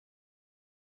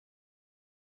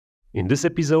In this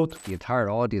episode, the entire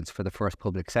audience for the first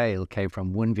public sale came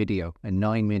from one video, a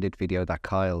 9-minute video that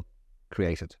Kyle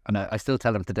created. And I still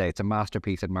tell him today, it's a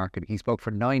masterpiece in marketing. He spoke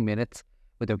for 9 minutes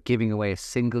without giving away a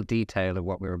single detail of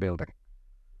what we were building,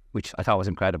 which I thought was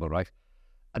incredible, right?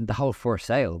 And the whole first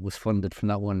sale was funded from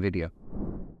that one video.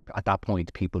 At that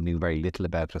point, people knew very little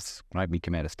about us, right? We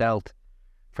came out of stealth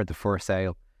for the first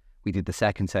sale. We did the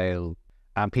second sale,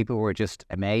 and people were just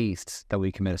amazed that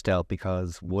we came out of stealth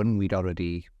because, one, we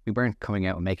weren't coming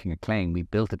out and making a claim. We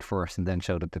built it first and then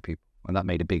showed it to people. And that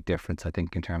made a big difference, I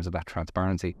think, in terms of that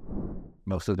transparency.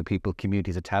 Most of the people,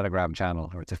 community is a Telegram channel,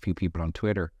 or it's a few people on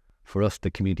Twitter. For us,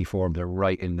 the community forums are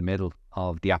right in the middle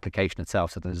of the application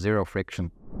itself, so there's zero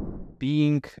friction.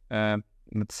 Being,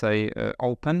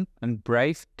 open and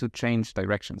brave to change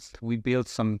directions. We built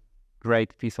some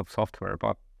great piece of software,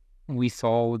 but we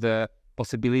saw the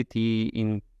possibility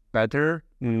in better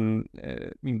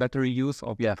use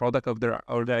of the product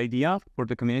or the idea for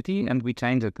the community, and we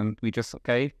changed it, and we just,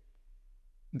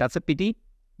 that's a pity,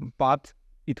 but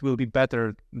it will be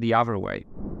better the other way.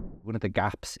 One of the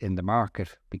gaps in the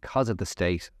market, because of the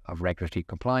state of regulatory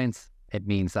compliance, it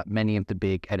means that many of the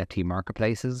big NFT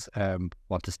marketplaces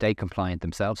want to stay compliant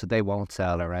themselves, so they won't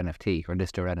sell our NFT or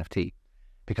list our NFT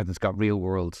because it's got real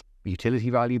world utility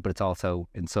value, but it's also,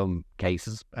 in some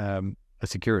cases, a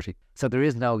security. So there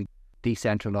is no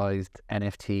decentralized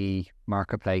NFT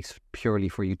marketplace purely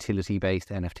for utility-based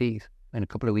NFTs. In a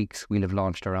couple of weeks, we'll have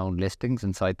launched our own listings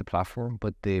inside the platform,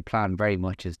 but the plan very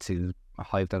much is to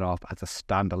hive that off as a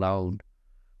standalone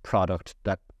product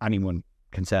that anyone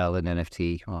can sell an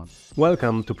NFT on.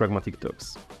 Welcome to Pragmatic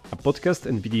Talks, a podcast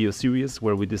and video series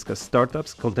where we discuss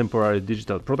startups, contemporary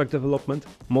digital product development,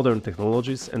 modern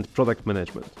technologies, and product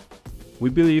management. We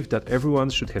believe that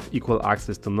everyone should have equal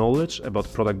access to knowledge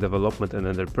about product development and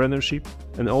entrepreneurship,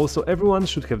 and also everyone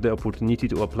should have the opportunity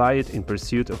to apply it in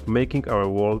pursuit of making our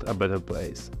world a better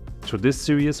place. Through this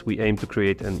series, we aim to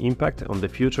create an impact on the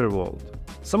future world.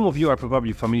 Some of you are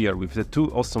probably familiar with the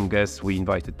two awesome guests we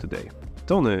invited today.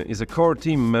 Tony is a core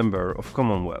team member of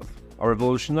Commonwealth, a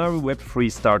revolutionary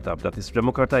Web3 startup that is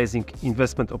democratizing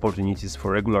investment opportunities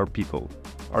for regular people.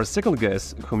 Our second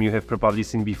guest, whom you have probably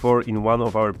seen before in one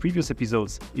of our previous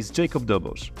episodes, is Jakub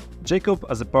Dobosz. Jakub,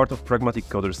 as a part of Pragmatic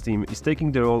Coders team, is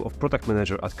taking the role of product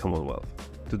manager at Commonwealth.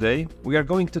 Today, we are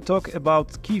going to talk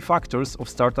about key factors of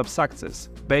startup success,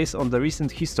 based on the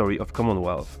recent history of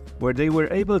Commonwealth, where they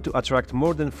were able to attract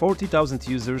more than 40,000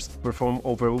 users, perform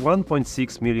over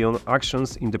 1.6 million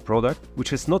actions in the product, which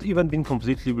has not even been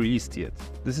completely released yet.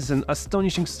 This is an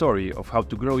astonishing story of how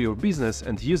to grow your business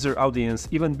and user audience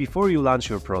even before you launch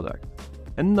your product.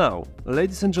 And now,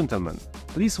 ladies and gentlemen,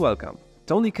 please welcome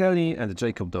Tony Kelly and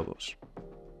Jakub Dobosz.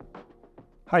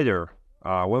 Hi there.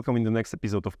 Welcome in the next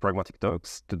episode of Pragmatic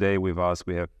Talks. Today with us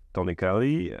we have Tony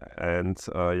Kelly and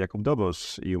Jakub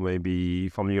Dobosz. You may be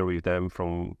familiar with them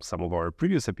from some of our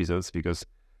previous episodes because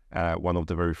one of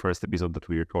the very first episodes that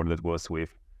we recorded was with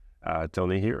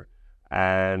Tony here.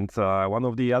 And one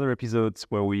of the other episodes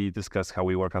where we discussed how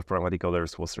we work at Pragmatic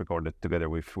Others was recorded together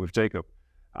with Jakub.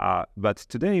 But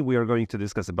today we are going to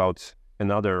discuss about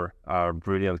another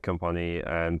brilliant company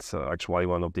and actually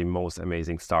one of the most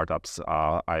amazing startups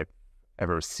I've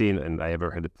ever seen and I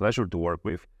ever had the pleasure to work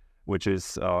with, which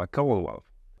is Commonwealth.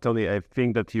 Tony, I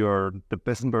think that you're the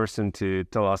best person to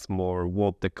tell us more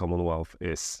what the Commonwealth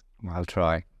is. I'll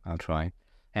try. Where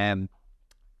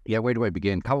do I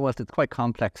begin? Commonwealth is quite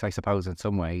complex, I suppose, in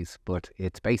some ways, but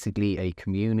it's basically a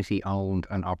community-owned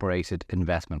and operated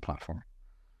investment platform.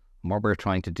 And what we're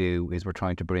trying to do is we're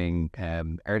trying to bring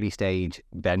early-stage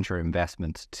venture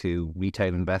investment to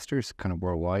retail investors kind of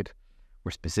worldwide. We're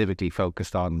specifically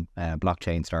focused on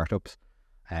blockchain startups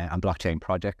and blockchain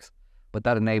projects, but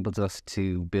that enables us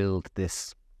to build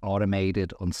this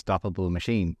automated, unstoppable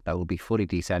machine that will be fully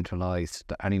decentralized,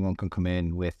 that anyone can come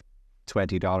in with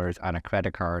 $20 and a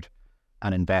credit card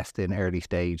and invest in early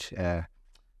stage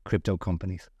crypto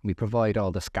companies. We provide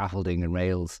all the scaffolding and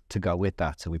rails to go with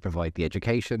that. So we provide the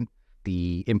education,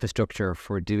 the infrastructure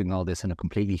for doing all this in a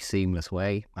completely seamless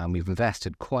way. And we've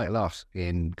invested quite a lot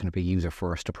in kind of a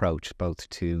user-first approach, both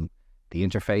to the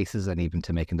interfaces and even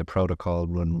to making the protocol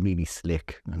run really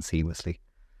slick and seamlessly.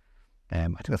 I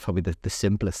think that's probably the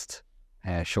simplest,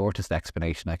 shortest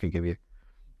explanation I could give you.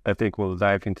 I think we'll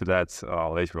dive into that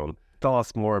later on. Tell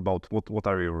us more about what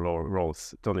are your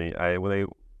roles. Tony, when I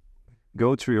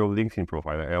go through your LinkedIn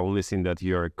profile, I only seen that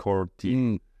you're a core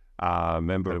team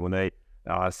member. When I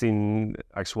seen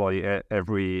actually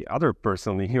every other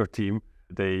person in your team,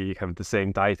 they have the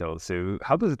same title. So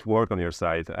how does it work on your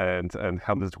side, and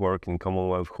how does it work in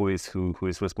Commonwealth? Who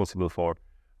is responsible for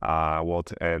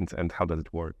what, and how does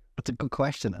it work? That's a good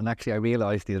question. And actually, I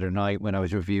realised the other night when I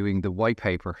was reviewing the white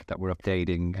paper that we're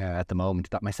updating at the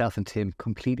moment that myself and Tim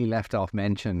completely left off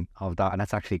mention of that. And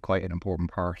that's actually quite an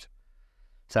important part.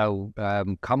 So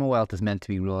Commonwealth is meant to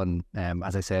be run,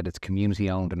 as I said, it's community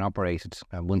owned and operated.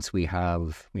 Once we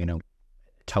have,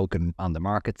 token on the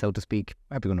market, so to speak,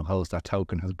 everyone who holds that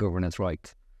token has governance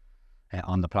rights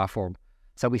on the platform.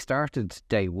 So we started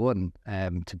day one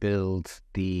to build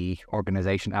the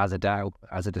organization as a DAO,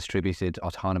 as a distributed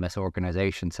autonomous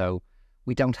organization. So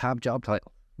we don't have job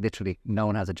title. Literally, no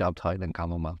one has a job title in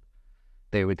Commonwealth.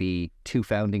 They were the two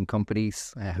founding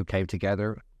companies who came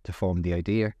together to form the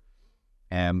idea.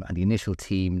 And the initial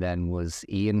team then was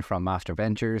Ian from Master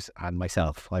Ventures and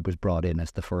myself. I was brought in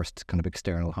as the first kind of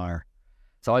external hire.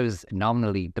 So I was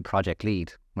nominally the project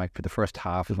lead, right? For the first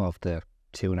half of the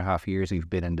 2.5 years we've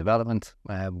been in development,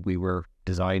 we were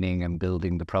designing and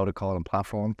building the protocol and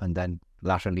platform, and then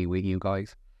laterally with you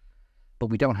guys. But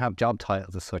we don't have job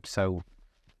titles as such. So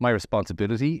my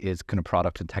responsibility is kind of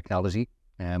product and technology.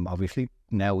 Obviously,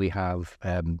 now we have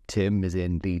Tim is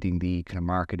in leading the kind of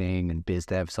marketing and biz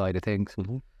dev side of things.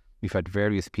 Mm-hmm. We've had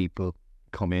various people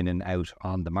come in and out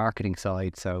on the marketing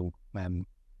side. So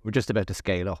we're just about to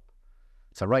scale up.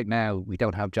 So right now, we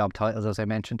don't have job titles, as I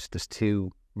mentioned. There's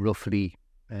two roughly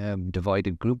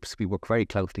divided groups. We work very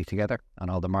closely together on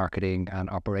all the marketing and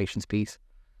operations piece.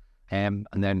 And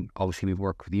then obviously we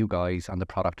work with you guys on the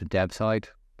product and dev side.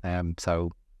 There's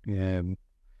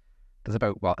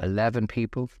about, 11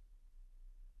 people?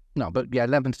 No, but yeah,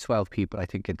 11 to 12 people, I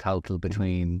think, in total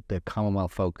between the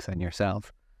Commonwealth folks and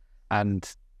yourself.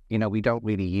 And, we don't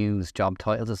really use job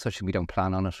titles as such, and we don't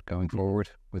plan on it going forward.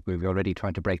 We're already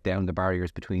trying to break down the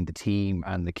barriers between the team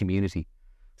and the community.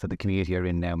 So the community are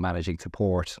in now managing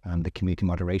support and the community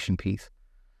moderation piece.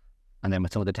 And then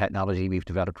with some of the technology we've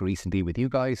developed recently with you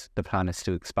guys, the plan is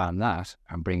to expand that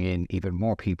and bring in even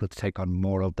more people to take on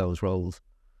more of those roles,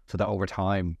 so that over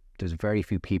time, there's very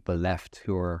few people left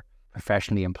who are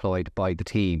professionally employed by the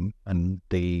team, and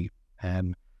the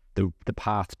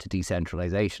path to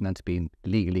decentralization and to being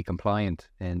legally compliant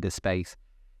in this space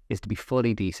is to be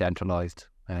fully decentralized.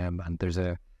 And there's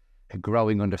a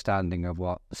growing understanding of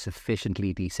what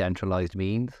sufficiently decentralized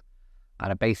means.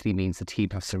 And it basically means the team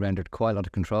have surrendered quite a lot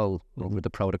of control over the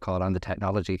protocol and the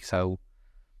technology. So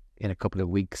in a couple of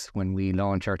weeks, when we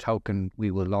launch our token,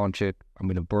 we will launch it and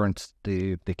we'll have burnt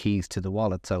the keys to the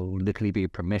wallet. So it'll literally be a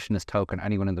permissionless token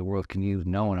anyone in the world can use,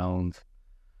 no one owns.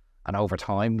 And over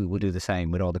time, we will do the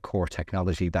same with all the core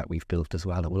technology that we've built as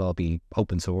well. It will all be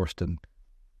open sourced and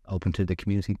open to the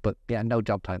community. But yeah, no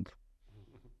job titles.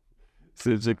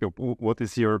 So Jakub, what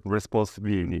is your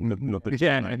responsibility in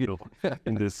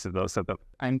this setup?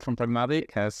 I'm from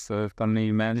Pragmatic. As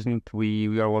Stanley mentioned,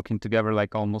 we are working together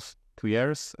like almost 2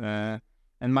 years. And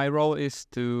my role is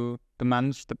to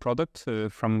manage the product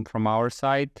from our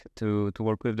side, to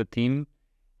work with the team,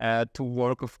 to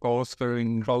work, of course,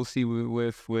 very closely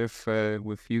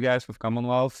with you guys, with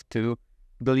Commonwealth, to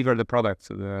deliver the product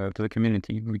to the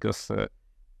community, because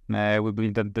we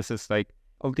believe that this is like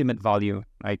ultimate value.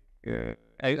 Like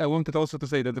I wanted also to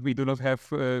say that we do not have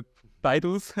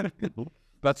titles,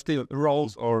 but still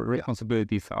roles or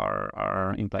responsibilities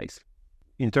are in place.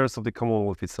 In terms of the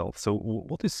Commonwealth itself, so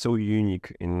what is so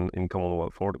unique in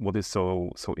Commonwealth, or what is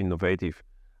so innovative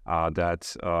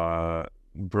that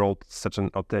brought such an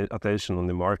attention on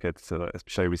the market,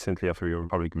 especially recently after your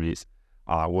public release?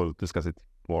 We'll discuss it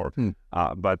more.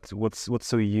 But what's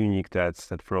so unique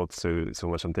that brought so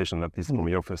much attention, at least from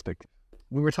your perspective?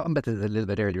 We were talking about this a little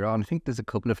bit earlier on. I think there's a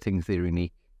couple of things that are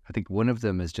unique. I think one of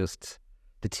them is just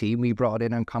the team we brought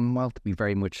in on Commonwealth. We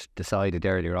very much decided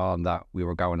earlier on that we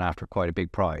were going after quite a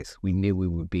big prize. We knew we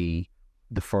would be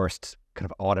the first kind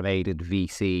of automated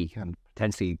VC and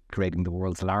potentially creating the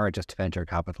world's largest venture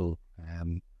capital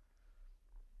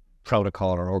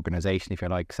protocol or organization, if you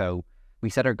like. So we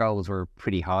set our goals were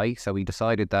pretty high. So we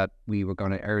decided that we were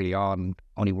going to early on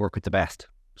only work with the best.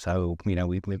 So,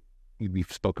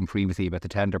 we've spoken previously about the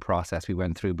tender process we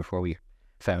went through before we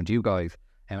found you guys.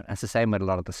 And it's the same with a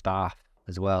lot of the staff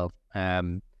as well.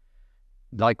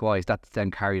 Likewise, that's then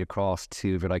carried across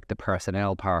to the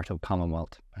personnel part of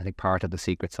Commonwealth. I think part of the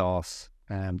secret sauce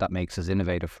that makes us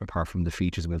innovative, apart from the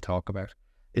features we'll talk about,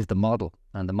 is the model.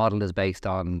 And the model is based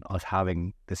on us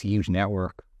having this huge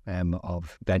network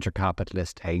of venture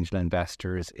capitalists, angel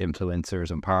investors, influencers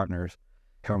and partners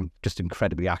who are just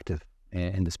incredibly active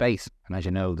in the space. And as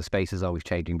you know, the space is always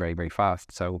changing very, very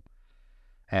fast. So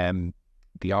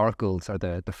the oracles are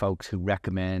the folks who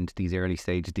recommend these early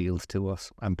stage deals to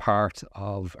us. And part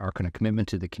of our kind of commitment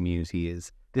to the community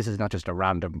is this is not just a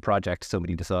random project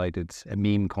somebody decided, a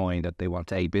meme coin that they want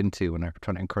to ape into and are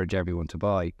trying to encourage everyone to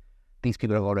buy. these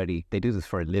people they do this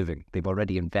for a living. They've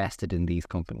already invested in these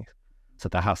companies. So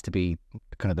that has to be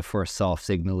kind of the first soft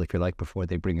signal, if you like, before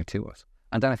they bring it to us.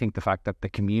 And then I think the fact that the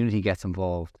community gets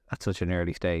involved at such an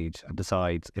early stage and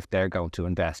decides if they're going to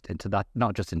invest into that,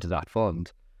 not just into that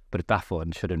fund, but if that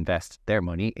fund should invest their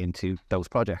money into those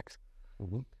projects.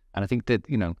 Mm-hmm. And I think that,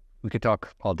 we could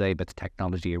talk all day about the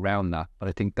technology around that, but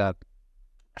I think that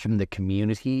from the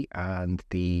community and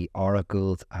the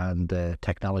oracles and the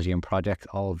technology and projects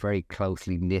all very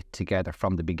closely knit together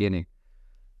from the beginning.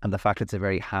 And the fact it's a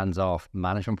very hands-off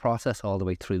management process all the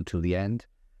way through to the end.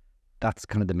 That's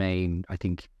kind of the main, I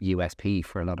think, USP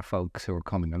for a lot of folks who are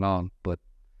coming along. But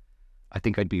I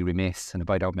think I'd be remiss, and if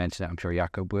I don't mention it, I'm sure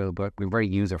Jakub will, but we're very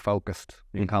user-focused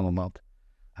in Commonwealth.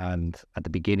 And at the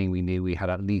beginning, we knew we had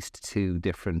at least 2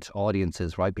 different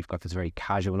audiences, right? We've got this very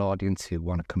casual audience who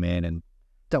want to come in and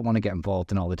don't want to get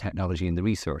involved in all the technology and the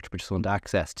research, but just want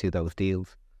access to those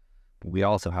deals. But we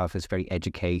also have this very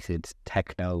educated,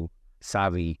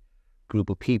 techno-savvy group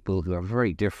of people who have a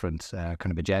very different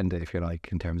kind of agenda, if you like,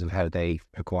 in terms of how they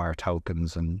acquire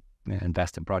tokens and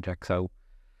invest in projects. So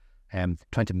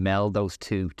trying to meld those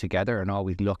 2 together and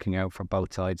always looking out for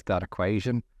both sides of that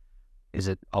equation is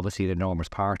obviously an enormous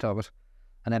part of it.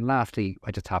 And then lastly,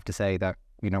 I just have to say that,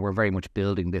 we're very much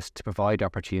building this to provide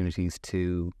opportunities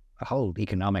to a whole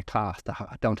economic class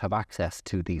that don't have access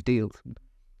to these deals.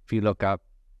 If you look at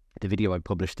the video I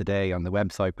published today on the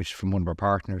website, which is from one of our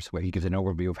partners, where he gives an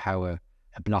overview of how a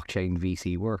blockchain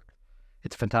VC works.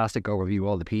 It's a fantastic overview of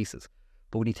all the pieces.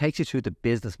 But when he takes you through the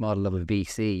business model of a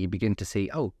VC, you begin to see,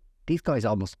 these guys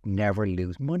almost never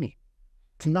lose money.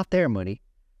 It's not their money.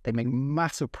 They make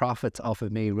massive profits off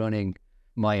of me running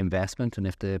my investment. And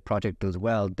if the project does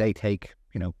well, they take,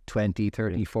 20,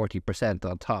 30, 40%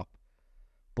 on top.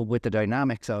 But with the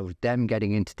dynamics of them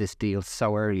getting into this deal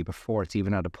so early before it's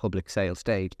even at a public sale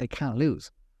stage, they can't lose.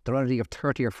 They're already of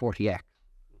 30 or 40x.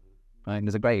 Right? And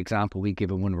there's a great example we give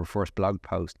in one of our first blog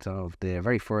posts of the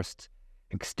very first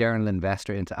external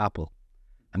investor into Apple.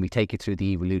 And we take you through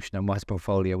the evolution and what his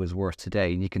portfolio is worth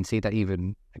today. And you can see that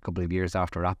even a couple of years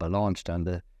after Apple launched and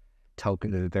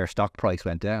their stock price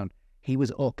went down, he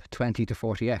was up 20 to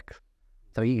 40x.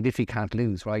 So he literally can't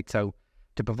lose, right? So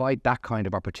to provide that kind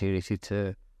of opportunity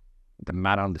to the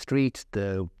man on the street,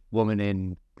 the woman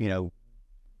in the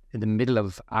middle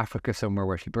of Africa somewhere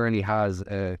where she barely has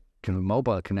a kind of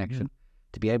mobile connection,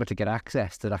 to be able to get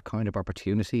access to that kind of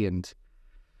opportunity and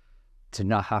to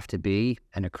not have to be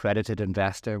an accredited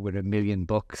investor with $1 million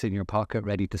in your pocket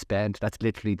ready to spend. That's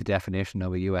literally the definition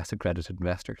of a US accredited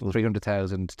investor.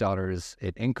 $300,000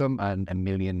 in income and $1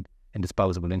 million in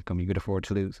disposable income you could afford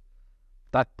to lose.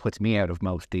 That puts me out of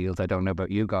most deals. I don't know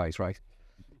about you guys, right?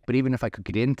 But even if I could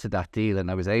get into that deal and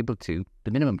I was able to,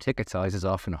 the minimum ticket size is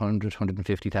often $100,000,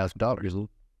 $150,000,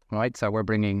 right? So we're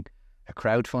bringing a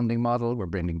crowdfunding model, we're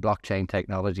bringing blockchain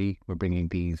technology, we're bringing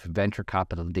these venture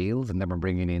capital deals, and then we're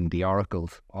bringing in the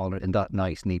oracles all in that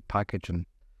nice, neat package. And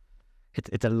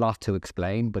it's a lot to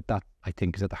explain, but that, I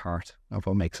think, is at the heart of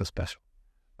what makes us special.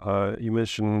 You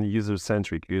mentioned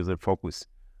user-centric, user-focused.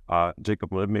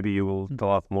 Jakub, maybe you will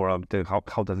tell us more about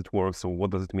how does it work? So what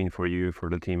does it mean for you, for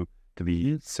the team, to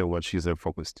be so much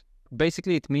user-focused?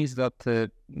 Basically, it means that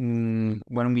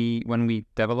when we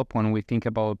develop, when we think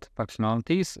about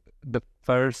functionalities, the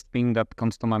first thing that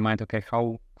comes to my mind, okay,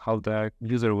 how the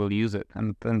user will use it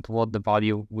and what the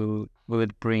value will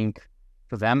it bring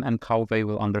to them and how they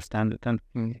will understand it. And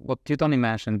what Tony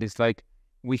mentioned is like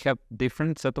we have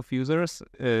different set of users.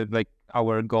 Like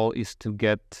our goal is to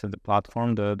get the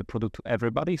platform, the product to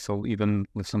everybody. So even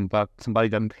with somebody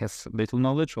that has little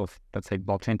knowledge of, let's say,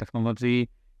 blockchain technology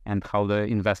and how the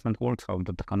investment works, how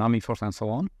the economics works, and so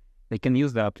on, they can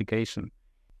use the application.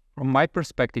 From my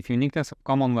perspective, uniqueness of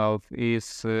Commonwealth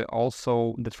is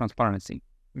also the transparency,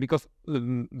 because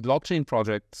blockchain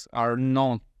projects are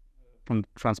known from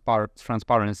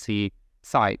transparency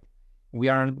side. We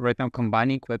are right now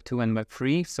combining Web2 and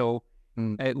Web3, so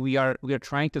we are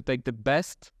trying to take the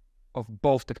best of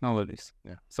both technologies.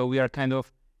 Yeah. So we are kind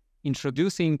of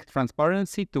introducing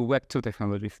transparency to Web2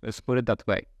 technologies. Let's put it that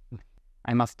way.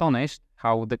 I'm astonished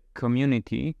how the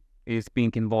community is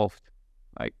being involved.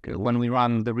 Like when we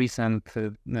ran the recent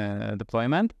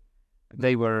deployment,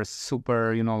 they were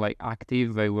super,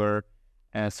 active. They were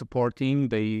supporting.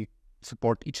 They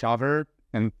support each other,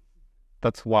 and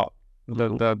that's wow.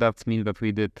 That means that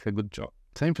we did a good job.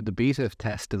 Same for the beta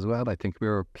test as well. I think we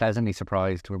were pleasantly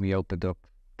surprised when we opened up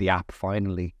the app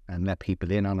finally and let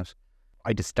people in on it.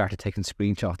 I just started taking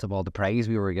screenshots of all the praise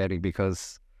we were getting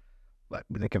because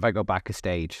like if I go back a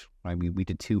stage, right, we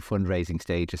did 2 fundraising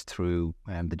stages through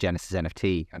the Genesis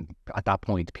NFT, and at that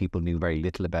point people knew very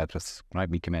little about us, right?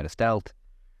 We came out of stealth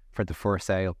for the first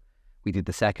sale. We did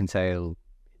the second sale,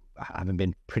 having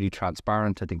been pretty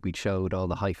transparent. I think we'd showed all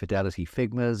the high fidelity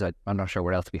Figmas. I'm not sure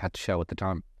what else we had to show at the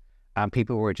time. And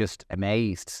people were just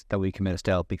amazed that we came out of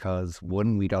stealth because,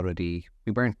 one, we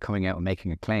weren't coming out and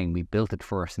making a claim. We built it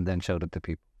first and then showed it to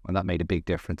people. And that made a big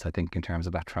difference, I think, in terms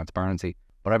of that transparency.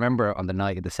 But I remember on the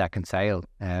night of the second sale,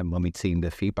 when we'd seen the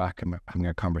feedback and having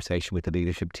a conversation with the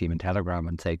leadership team in Telegram,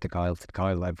 and say to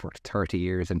Kyle, I've worked 30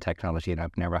 years in technology and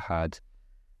I've never had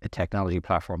a technology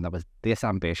platform that was this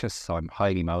ambitious, so I'm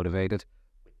highly motivated,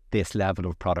 this level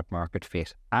of product market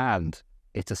fit, and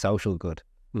it's a social good.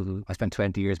 I spent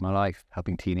 20 years of my life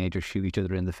helping teenagers shoot each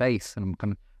other in the face, and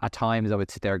at times I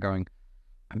would sit there going,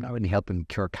 I'm not really helping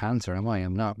cure cancer, am I?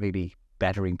 I'm not really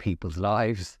bettering people's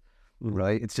lives,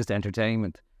 right? It's just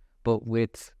entertainment. But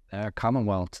with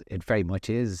Commonwealth, it very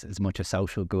much is as much a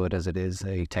social good as it is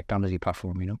a technology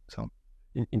platform, So,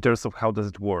 in terms of how does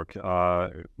it work,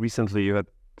 recently you had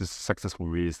this successful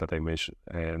release that I mentioned,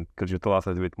 and could you tell us a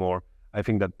little bit more? I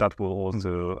think that will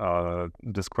also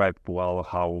describe well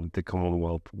how the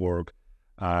Commonwealth work,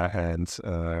 and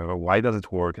why does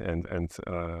it work, and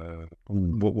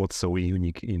what's so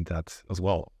unique in that as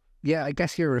well. Yeah, I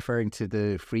guess you're referring to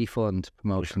the free fund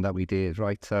promotion that we did,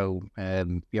 right? So,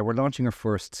 we're launching our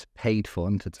first paid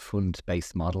fund. It's a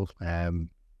fund-based model,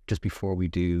 just before we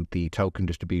do the token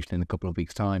distribution in a couple of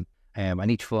weeks' time. And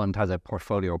each fund has a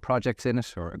portfolio of projects in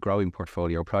it, or a growing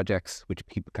portfolio of projects, which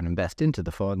people can invest into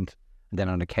the fund. And then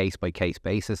on a case-by-case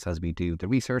basis, as we do the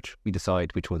research, we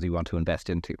decide which ones we want to invest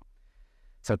into.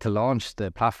 So to launch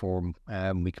the platform,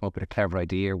 we came up with a clever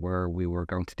idea where we were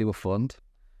going to do a fund,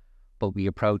 but we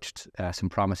approached some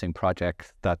promising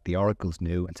projects that the oracles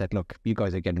knew and said, look, you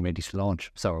guys are getting ready to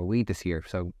launch. So are we this year.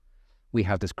 So we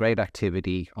have this great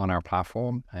activity on our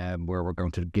platform where we're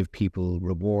going to give people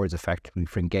rewards effectively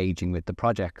for engaging with the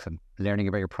projects and learning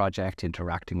about your project,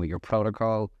 interacting with your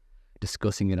protocol,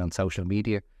 discussing it on social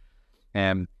media.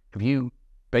 If you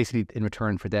basically, in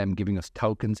return for them giving us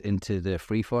tokens into the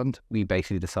free fund, we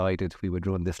basically decided we would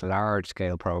run this large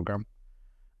scale program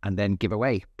and then give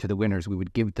away to the winners. We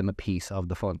would give them a piece of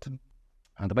the fund.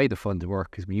 And the way the funds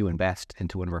work is when you invest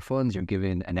into one of our funds, you're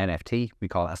given an NFT, we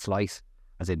call it a slice,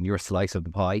 as in your slice of the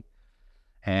pie,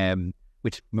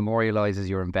 which memorializes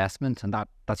your investment, and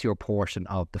that's your portion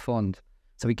of the fund.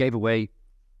 So we gave away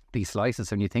these slices.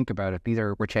 When you think about it,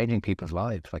 we're changing people's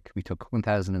lives. Like, we took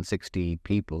 1,060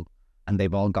 people and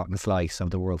they've all gotten a slice of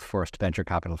the world's first venture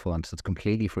capital fund. So it's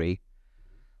completely free.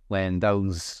 When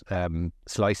those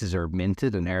slices are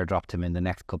minted and airdropped to them in the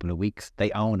next couple of weeks, they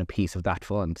own a piece of that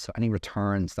fund. So any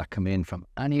returns that come in from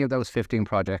any of those 15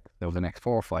 projects over the next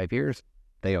 4 or 5 years,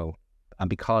 they own. And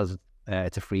because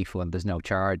it's a free fund, there's no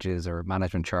charges or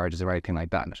management charges or anything like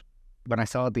that in it. When I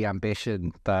saw the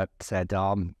ambition that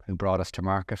Dom, who brought us to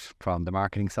market from the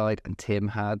marketing side, and Tim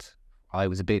had, I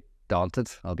was a bit daunted,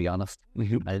 I'll be honest.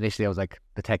 And initially I was like,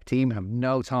 the tech team have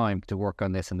no time to work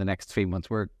on this in the next 3 months.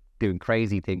 We're doing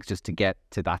crazy things just to get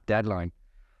to that deadline.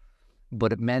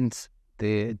 But it meant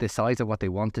the size of what they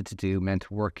wanted to do meant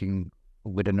working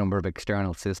with a number of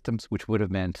external systems, which would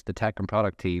have meant the tech and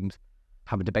product teams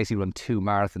having to basically run 2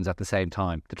 marathons at the same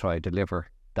time to try to deliver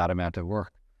that amount of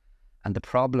work. And the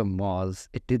problem was,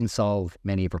 it didn't solve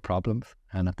many of our problems.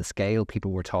 And at the scale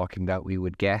people were talking that we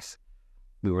would get,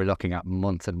 we were looking at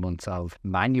months and months of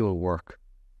manual work,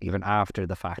 even after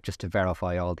the fact, just to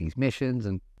verify all these missions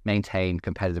and maintain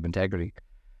competitive integrity.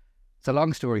 So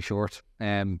long story short,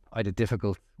 I had a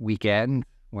difficult weekend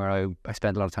where I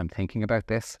spent a lot of time thinking about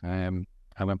this.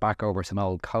 I went back over some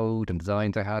old code and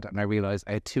designs I had, and I realized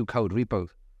I had 2 code repos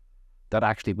that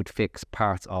actually would fix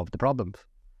parts of the problems.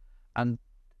 And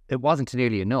it wasn't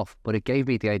nearly enough, but it gave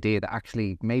me the idea that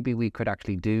actually maybe we could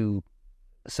actually do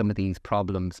some of these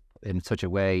problems in such a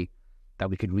way that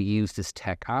we could reuse this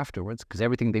tech afterwards, because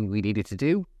everything that we needed to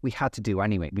do, we had to do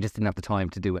anyway. We just didn't have the time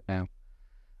to do it now.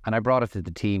 And I brought it to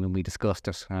the team and we discussed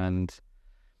it, and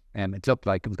it looked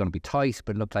like it was going to be tight,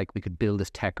 but it looked like we could build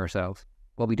this tech ourselves.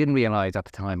 What we didn't realize at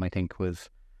the time, I think, was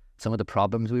some of the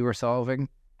problems we were solving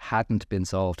hadn't been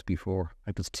solved before.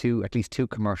 It was at least two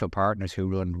commercial partners who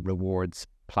run rewards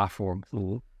platforms.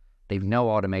 They've no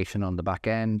automation on the back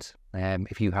end.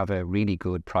 If you have a really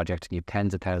good project and you have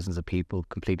tens of thousands of people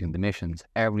completing the missions,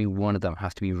 every one of them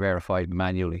has to be verified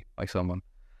manually by someone.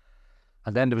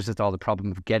 And then there was just all the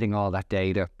problem of getting all that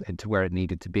data into where it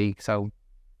needed to be. So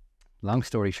long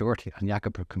story short, and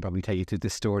Jakub can probably tell you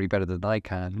this story better than I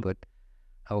can, but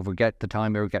The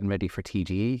time we were getting ready for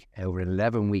TGE, over an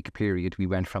 11-week period, we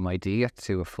went from idea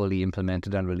to a fully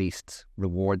implemented and released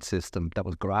reward system that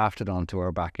was grafted onto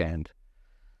our back end.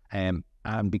 And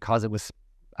because it was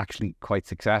actually quite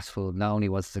successful, not only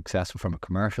was it successful from a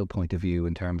commercial point of view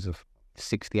in terms of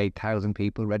 68,000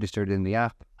 people registered in the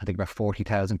app, I think about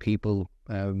 40,000 people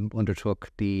undertook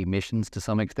the missions to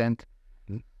some extent.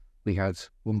 We had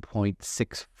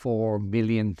 1.64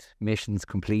 million missions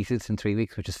completed in 3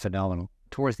 weeks, which is phenomenal.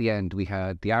 Towards the end, we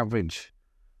had the average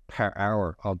per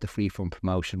hour of the free fund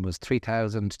promotion was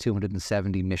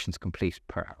 3,270 missions complete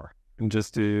per hour. And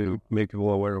just to make people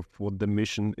aware of what the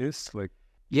mission is,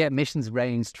 Yeah, missions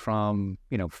ranged from,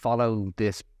 follow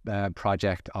this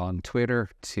project on Twitter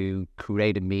to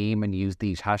create a meme and use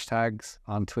these hashtags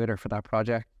on Twitter for that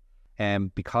project.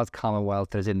 Because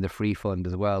Commonwealth is in the free fund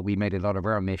as well, we made a lot of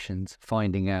our missions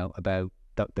finding out about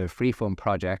the free fund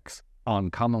projects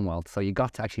on Commonwealth. So you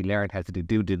got to actually learn how to do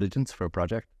due diligence for a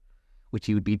project, which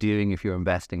you would be doing if you're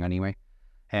investing anyway.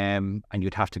 And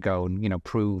you'd have to go and,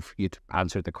 prove you'd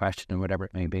answered the question or whatever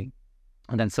it may be.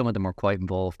 And then some of them were quite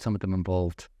involved. Some of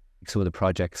the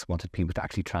projects wanted people to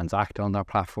actually transact on their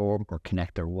platform or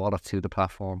connect their wallet to the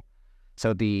platform. So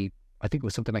I think it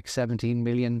was something like 17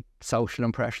 million social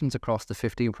impressions across the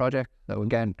 15 projects. So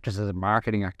again, just as a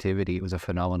marketing activity, it was a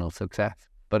phenomenal success.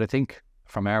 But I think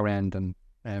from our end, and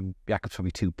Jakub's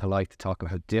probably too polite to talk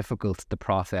about how difficult the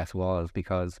process was,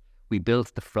 because we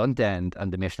built the front end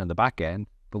and the mission on the back end,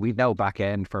 but we've no back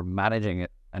end for managing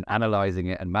it and analysing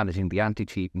it and managing the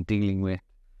anti-cheat and dealing with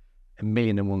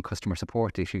 1,000,001 customer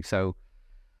support issues. So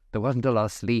there wasn't a lot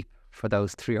of sleep for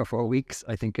those 3 or 4 weeks,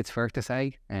 I think it's fair to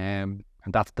say. And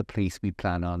that's the piece we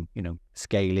plan on,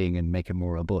 scaling and making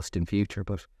more robust in future.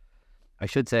 But I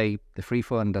should say the free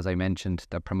fund, as I mentioned,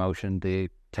 the promotion, the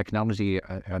technology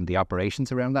and the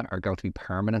operations around that are going to be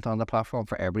permanent on the platform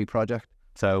for every project.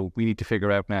 So we need to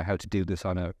figure out now how to do this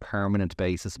on a permanent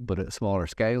basis, but at a smaller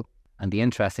scale. And the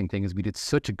interesting thing is we did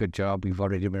such a good job, we've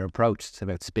already been approached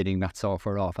about spinning that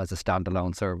software off as a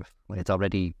standalone service. It's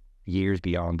already years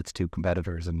beyond its two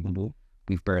competitors, and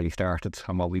we've barely started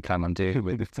on what we plan on doing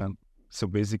with it. So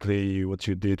basically what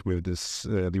you did with this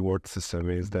reward system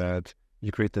is that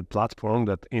you create a platform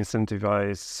that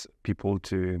incentivizes people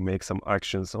to make some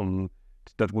actions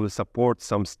that will support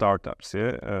some startups,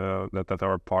 that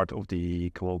are part of the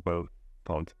Commonwealth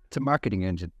Fund. It's a marketing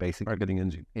engine, basically. Marketing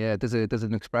engine. Yeah, there's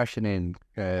an expression in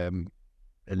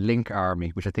a Link Army,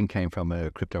 which I think came from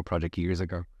a crypto project years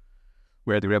ago,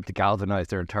 where they were able to galvanize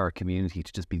their entire community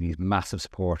to just be these massive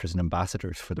supporters and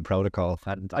ambassadors for the protocol.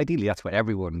 And ideally, that's what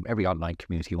every online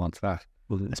community wants that,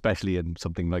 especially in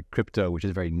something like crypto, which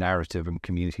is very narrative and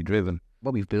community driven.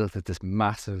 What we've built is this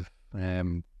massive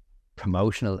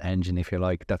promotional engine, if you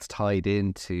like, that's tied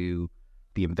into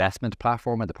the investment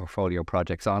platform and the portfolio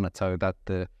projects on it, so that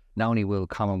not only will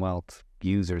Commonwealth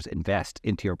users invest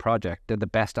into your project, they're the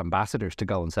best ambassadors to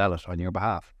go and sell it on your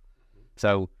behalf.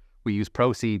 So we use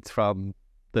proceeds from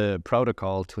the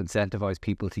protocol to incentivize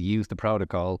people to use the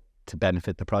protocol to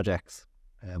benefit the projects.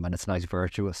 And it's a nice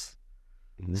virtuous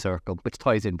circle, which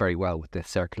ties in very well with the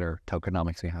circular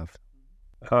tokenomics we have.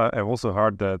 I've also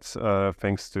heard that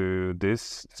thanks to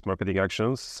this marketing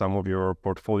actions, some of your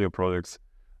portfolio projects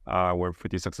were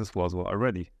pretty successful as well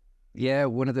already. Yeah,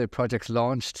 one of the projects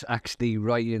launched actually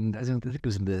right in, I think it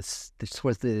was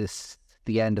towards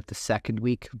the end of the second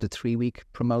week of the 3-week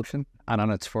promotion. And on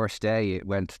its first day,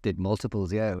 it did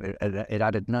multiples. Yeah, it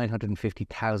added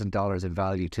 $950,000 in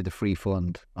value to the free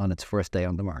fund on its first day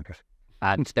on the market.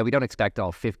 And now we don't expect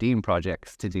all 15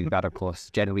 projects to do that, of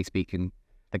course. Generally speaking,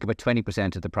 like about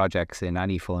 20% of the projects in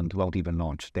any fund won't even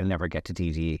launch. They'll never get to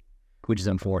TGE, which is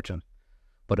unfortunate.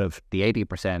 But if the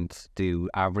 80% do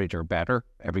average or better,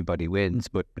 everybody wins.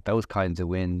 But with those kinds of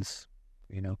wins,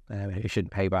 it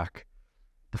should pay back.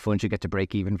 The fund should get to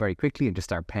break even very quickly and just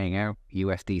start paying out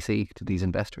USDC to these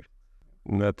investors.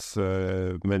 That's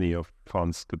many of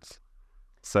funds could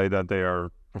say that they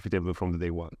are profitable from the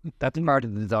day one. That's part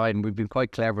of the design. We've been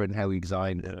quite clever in how we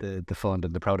designed the fund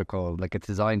and the protocol. Like, it's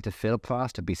designed to fill up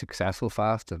fast, to be successful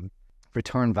fast, and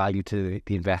return value to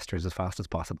the investors as fast as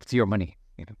possible. It's your money,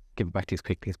 give it back to you as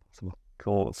quickly as possible.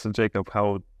 Cool. So Jakub,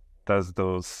 how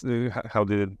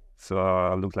did it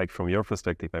look like from your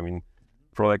perspective? I mean,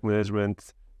 product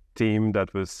management team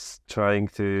that was trying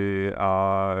to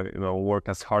work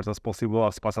as hard as possible,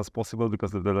 as fast as possible,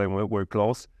 because the deadline were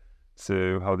close.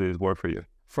 So how did it work for you?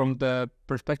 From the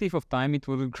perspective of time, it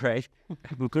was great.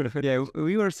 Yeah,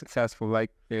 we were successful.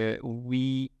 Like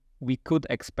we could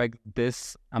expect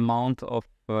this amount of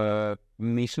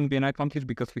mission being accomplished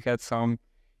because we had some,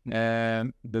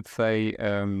 let's say,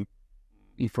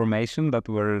 information that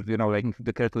were, like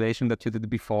the calculation that you did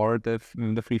before the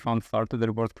free fund started, the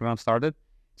rewards program started.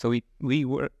 So we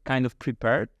were kind of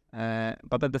prepared,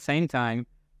 but at the same time,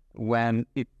 when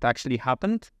it actually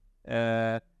happened,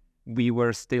 we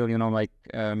were still,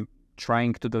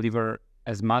 trying to deliver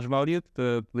as much value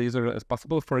to the user as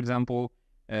possible. For example,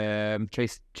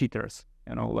 chase cheaters.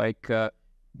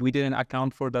 We didn't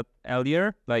account for that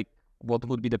earlier, like what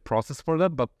would be the process for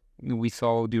that, but we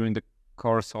saw during the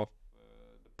course of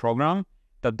the program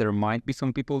that there might be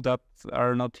some people that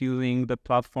are not using the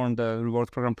platform, the rewards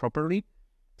program properly.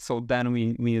 So then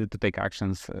we needed to take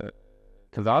actions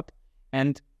to that.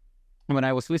 And when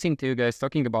I was listening to you guys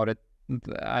talking about it,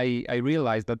 I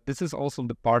realized that this is also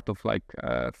the part of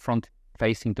front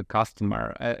facing to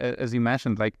customer. As you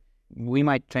mentioned, we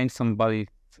might change somebody's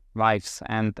lives,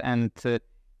 and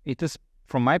it is,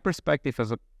 from my perspective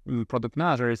as a product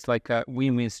manager, it's like a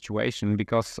win-win situation,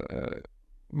 because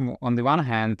on the one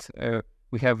hand,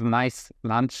 we have a nice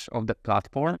launch of the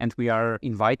platform and we are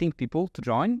inviting people to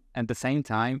join. At the same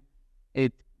time,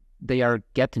 they are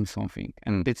getting something,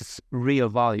 and this is real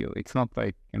value. It's not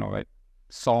like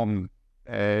some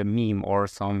meme or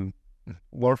some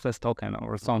worthless token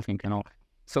or something.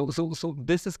 So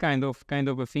this is kind of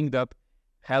a thing that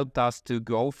helped us to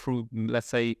go through, let's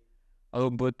say, a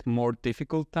little bit more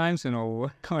difficult times,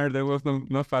 where there was no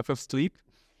lot of sleep.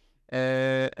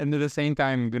 And at the same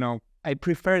time, I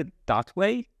prefer it that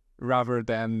way rather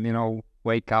than,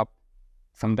 wake up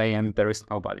someday and there is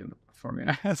nobody for me.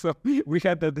 So we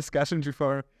had the discussion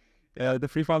before the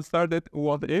free fund started.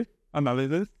 What if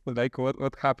analysis?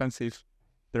 What happens if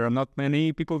there are not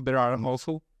many people? There are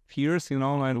also fears,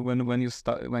 when you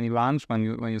start, when you launch, when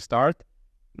you start.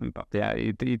 But yeah,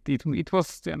 it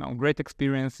was great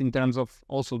experience in terms of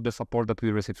also the support that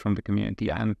we received from the community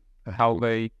and how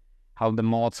the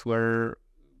mods were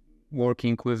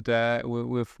working with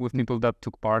people that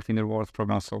took part in the rewards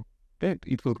program. So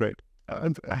it was great.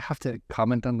 I have to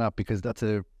comment on that, because that's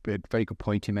a very good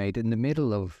point you made. In the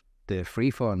middle of the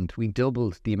free fund, we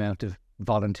doubled the amount of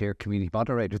volunteer community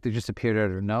moderators. They just appeared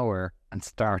out of nowhere and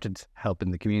started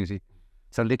helping the community.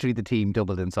 So literally the team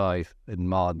doubled in size in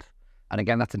mods. And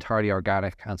again, that's entirely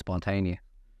organic and spontaneous.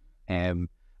 And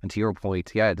to your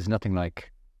point, there's nothing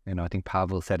like, I think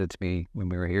Pavel said it to me when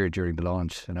we were here during the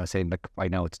launch, and I was saying, I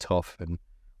know it's tough and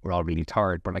we're all really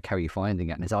tired, but how are you finding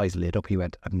it? And his eyes lit up. He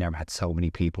went, I've never had so many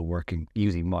people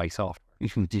using my software.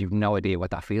 You have no idea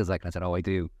what that feels like. And I said, oh, I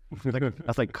do.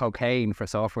 That's like cocaine for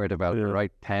software development,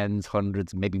 right? Tens,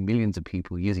 hundreds, maybe millions of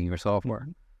people using your software.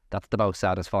 That's the most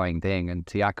satisfying thing. And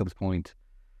to Jakub's point,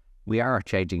 we are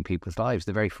changing people's lives.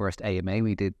 The very first AMA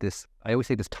we did, I always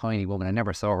say this tiny woman, I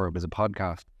never saw her, it was a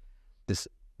podcast. This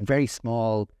very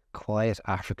small, quiet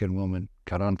African woman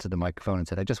got onto the microphone and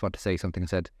said, I just want to say something. I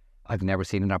said, I've never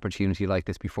seen an opportunity like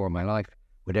this before in my life.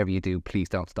 Whatever you do, please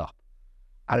don't stop.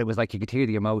 And it was like you could hear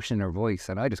the emotion in her voice,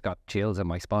 and I just got chills in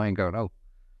my spine going,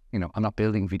 I'm not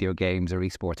building video games or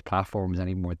esports platforms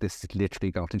anymore. This is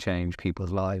literally going to change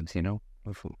people's lives, And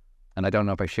I don't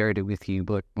know if I shared it with you,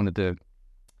 but one of the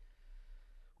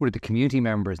community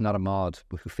members, not a mod,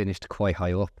 but who finished quite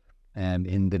high up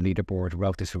in the leaderboard,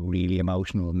 wrote this really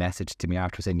emotional message to me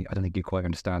after, saying, I don't think you quite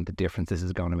understand the difference this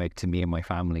is going to make to me and my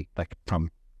family,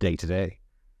 from day to day.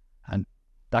 And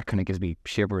that kind of gives me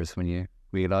shivers when you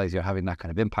realise you're having that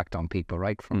kind of impact on people,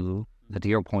 right? From to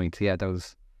your point,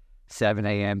 those 7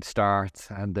 a.m. starts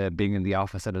and being in the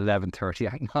office at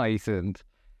 11:30 at night, and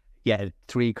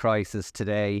 3 crises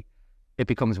today, it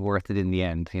becomes worth it in the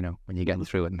end, when you get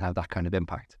through it and have that kind of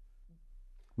impact.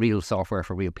 Real software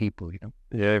for real people,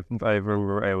 Yeah, I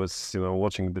remember I was,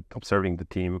 observing the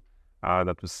team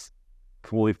that was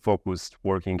fully focused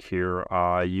working here.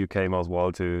 You came as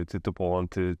well to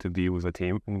Poland to be with the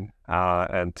team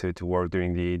and to work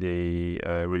during the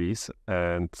release.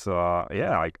 And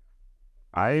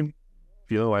I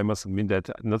feel, I must admit that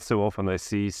not so often I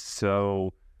see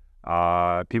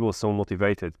people so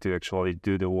motivated to actually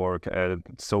do the work and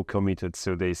so committed.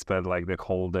 So they spend the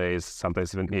whole days,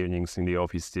 sometimes even evenings in the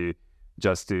office to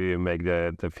make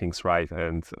the things right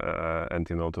and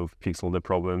to fix all the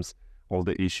problems, all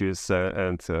the issues,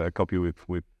 and copy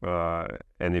with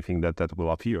anything that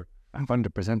will appear.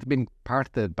 100%. Being part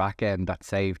of the back end that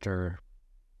saved her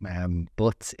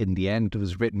but in the end, it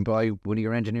was written by one of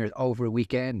your engineers over a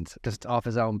weekend, just off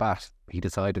his own bat. He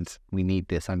decided, we need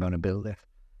this, I'm going to build it.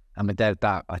 And without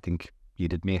that, I think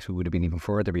you'd admit we would have been even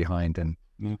further behind in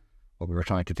what we were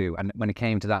trying to do. And when it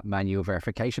came to that manual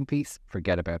verification piece,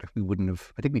 forget about it. We wouldn't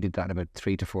have, I think we did that in about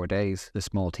 3 to 4 days, the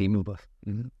small team of us.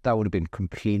 That would have been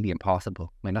completely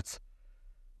impossible. I mean,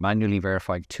 manually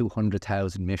verifying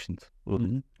 200,000 missions.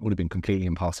 Mm-hmm. Would have been completely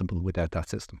impossible without that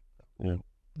system. Yeah.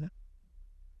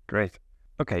 Great.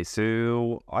 Okay,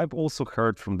 so I've also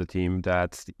heard from the team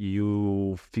that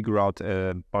you figure out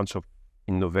a bunch of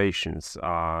innovations.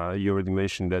 You already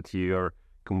mentioned that you're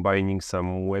combining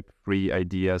some Web3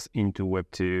 ideas into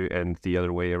Web2 and the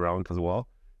other way around as well.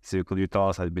 So could you tell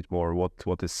us a bit more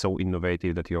what is so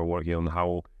innovative that you're working on,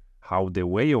 how the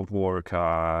way of work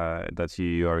that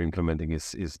you are implementing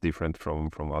is different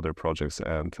from other projects,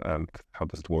 and how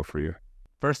does it work for you?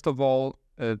 First of all,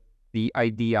 the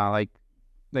idea,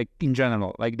 like in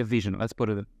general, like the vision, let's put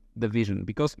it the vision,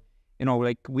 because,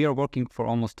 like we are working for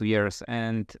almost 2 years,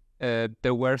 and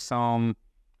there were some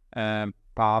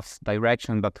paths,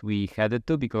 direction that we headed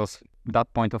to, because at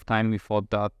that point of time we thought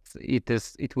that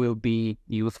it will be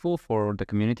useful for the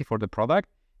community, for the product,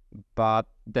 but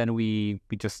then we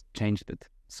just changed it.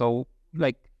 So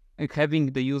like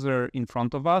having the user in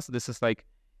front of us, this is like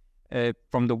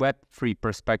from the Web3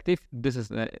 perspective, this is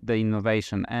the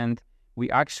innovation, and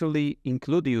we actually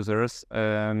include users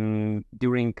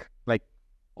during like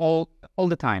all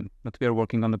the time that we are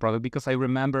working on the product, because I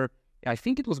remember, I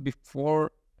think it was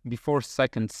before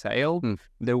second sale,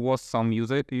 there was some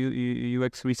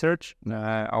UX research.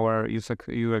 Our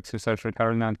UX researcher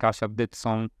Karolina and Kasia did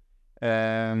some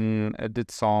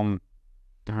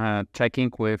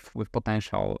checking with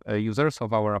potential users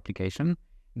of our application.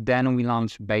 Then we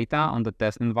launched beta on the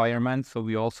test environment, so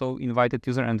we also invited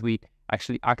users, and we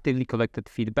actually actively collected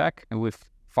feedback with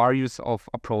various of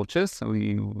approaches.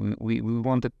 We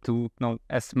wanted to know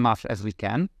as much as we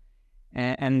can.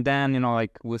 And then,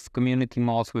 like with community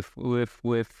mods, with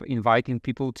inviting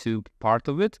people to be part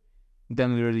of it,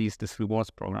 then we released this rewards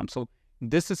program. So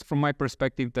this is, from my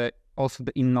perspective, also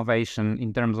the innovation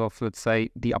in terms of, let's say,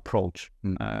 the approach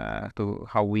to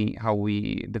how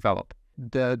we develop.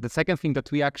 The second thing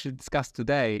that we actually discussed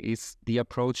today is the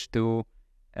approach to,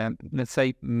 let's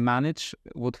say, manage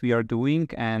what we are doing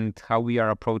and how we are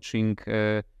approaching,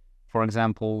 for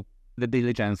example, the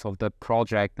diligence of the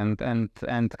project and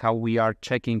how we are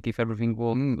checking if everything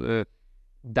was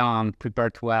done,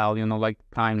 prepared well, like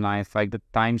timelines, like the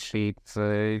timesheets,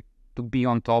 to be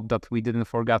on top that we didn't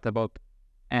forget about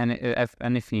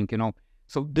anything,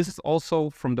 So this is also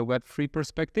from the Web3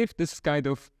 perspective, this is kind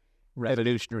of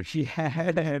revolutionary.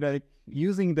 Yeah, like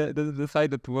using the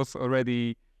side that was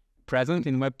already present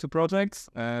in Web2 projects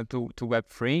to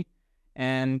Web3,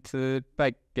 and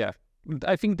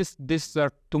I think these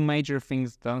are two major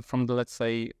things done from the, let's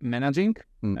say, managing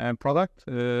product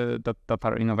that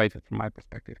are innovative from my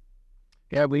perspective.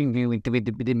 Yeah, we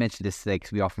did mention this today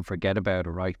because we often forget about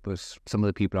it, right? But some of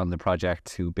the people on the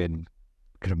project who've been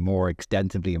kind of more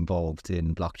extensively involved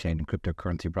in blockchain and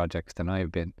cryptocurrency projects than I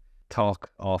have been talk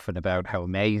often about how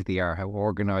amazed they are, how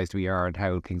organized we are, and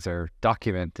how things are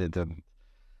documented. And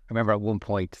I remember at one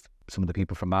point, some of the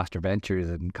people from Master Ventures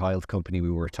and Kyle's company,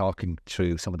 we were talking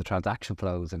through some of the transaction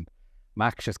flows, and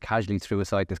Max just casually threw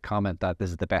aside this comment that this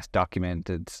is the best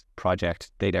documented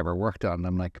project they'd ever worked on. And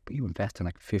I'm like, but you invest in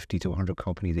like 50 to 100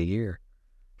 companies a year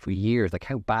for years. Like,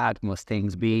 how bad must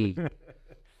things be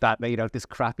that, this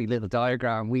crappy little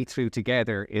diagram we threw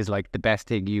together is like the best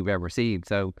thing you've ever seen?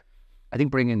 So I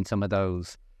think bringing some of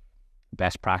those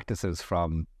best practices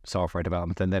from software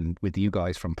development, and then with you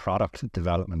guys from product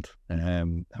development,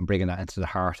 and bringing that into the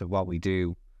heart of what we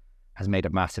do, has made a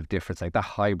massive difference. Like that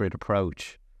hybrid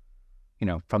approach,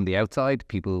 from the outside,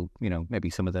 people, maybe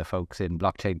some of the folks in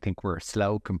blockchain think we're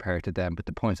slow compared to them. But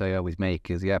the point I always make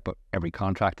is, but every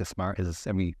contract is smart.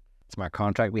 Every smart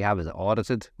contract we have is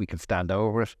audited. We can stand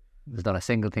over it. There's not a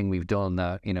single thing we've done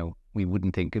that, we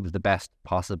wouldn't think it was the best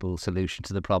possible solution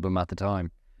to the problem at the time.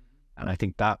 And I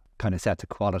think that kind of sets a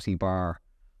quality bar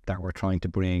that we're trying to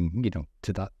bring,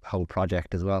 to that whole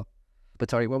project as well. But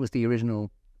sorry, what was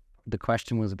the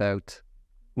question was about?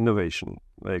 Innovation.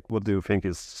 Like, what do you think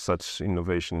is such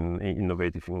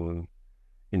innovative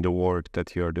in the work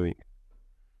that you are doing?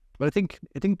 Well, I think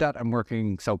that I'm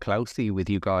working so closely with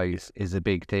you guys is a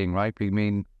big thing, right? I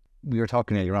mean, we were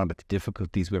talking earlier on about the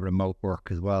difficulties with remote work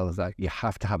as well, is that you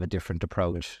have to have a different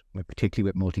approach,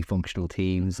 particularly with multifunctional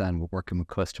teams and working with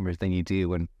customers than you do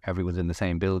when everyone's in the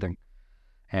same building.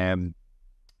 I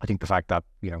think the fact that,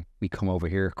 we come over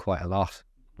here quite a lot,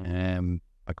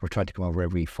 like we're trying to come over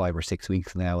every 5 or 6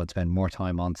 weeks now and spend more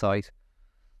time on site.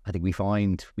 I think we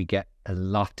find we get a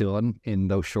lot done in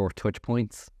those short touch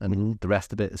points, and the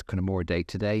rest of it is kind of more day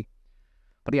to day.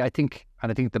 But yeah, I think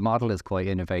the model is quite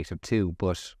innovative too.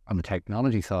 But on the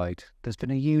technology side, there's been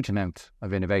a huge amount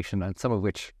of innovation, and some of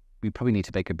which we probably need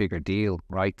to make a bigger deal,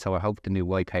 right? So I hope the new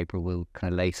white paper will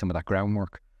kind of lay some of that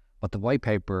groundwork. But the white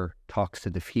paper talks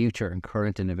to the future and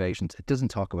current innovations. It doesn't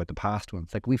talk about the past ones.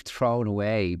 Like, we've thrown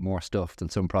away more stuff than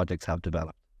some projects have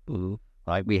developed.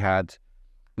 Right?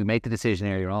 We made the decision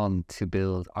earlier on to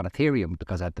build on Ethereum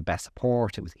because it had the best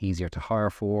support, it was easier to hire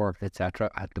for, etc.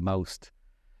 Had the most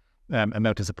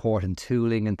amount of support and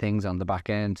tooling and things on the back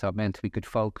end. So it meant we could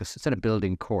focus, instead of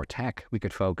building core tech, we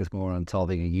could focus more on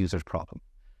solving a user's problem.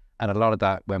 And a lot of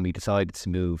that, when we decided to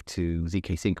move to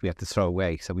ZK Sync, we had to throw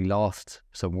away. So we lost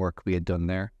some work we had done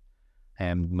there.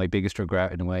 My biggest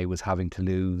regret in a way was having to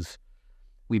lose.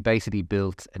 We basically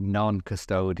built a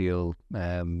non-custodial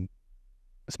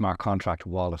smart contract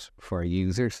wallet for our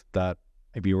users that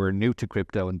if you were new to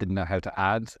crypto and didn't know how to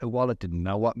add a wallet, didn't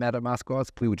know what MetaMask was,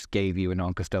 we would just gave you a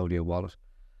non-custodial wallet.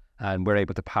 And we're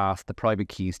able to pass the private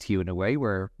keys to you in a way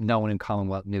where no one in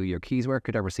Commonwealth knew your keys were,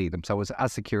 could ever see them. So it was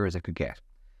as secure as it could get.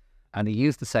 And it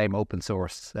used the same open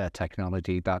source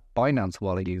technology that Binance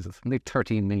Wallet uses. And there are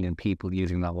 13 million people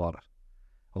using that wallet.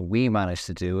 Well, we managed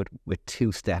to do it with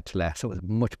 2 steps less. So it was a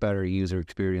much better user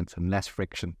experience and less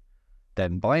friction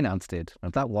than Binance did.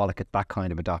 And if that wallet got that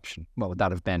kind of adoption, what would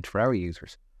that have meant for our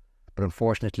users? But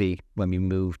unfortunately, when we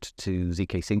moved to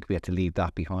ZK Sync, we had to leave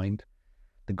that behind.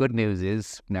 The good news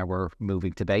is now we're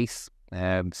moving to Base.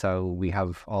 So we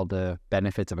have all the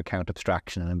benefits of account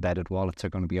abstraction, and embedded wallets are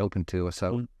going to be open to us.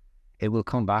 So it will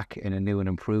come back in a new and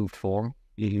improved form,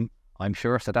 I'm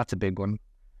sure. So that's a big one.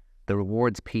 The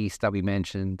rewards piece that we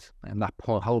mentioned and that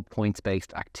whole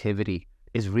points-based activity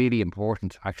is really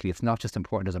important. Actually, it's not just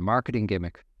important as a marketing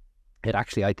gimmick. It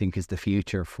actually, I think, is the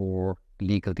future for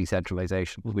legal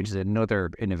decentralization, which is another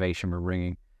innovation we're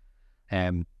bringing.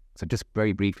 So just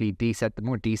very briefly, the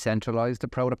more decentralized the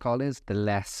protocol is, the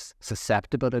less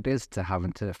susceptible it is to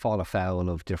having to fall afoul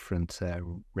of different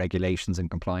regulations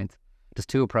and compliance. There's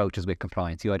 2 approaches with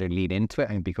compliance. You either lead into it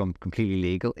and become completely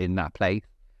legal in that place,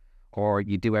 or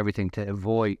you do everything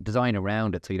to design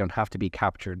around it so you don't have to be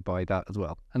captured by that as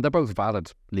well. And they're both valid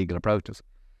legal approaches.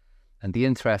 And the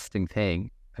interesting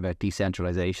thing about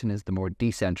decentralization is the more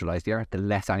decentralized you are, the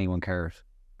less anyone cares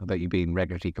about you being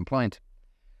regulatory compliant.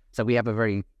 So we have a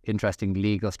very interesting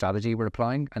legal strategy we're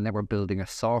applying, and then we're building a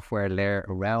software layer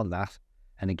around that.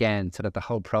 And again, so that the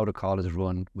whole protocol is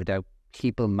run without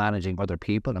people managing other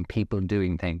people and people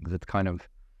doing things. It's kind of,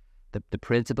 the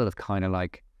principle is kind of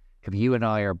like, if you and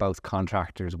I are both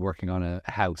contractors working on a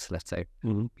house, let's say,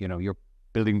 you know, you're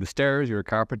building the stairs, you're a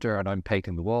carpenter, and I'm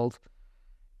painting the walls,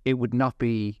 it would not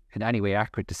be in any way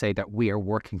accurate to say that we are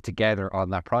working together on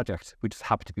that project. We just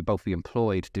happen to be both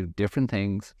employed to do different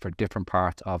things for different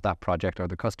parts of that project or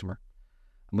the customer.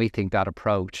 And we think that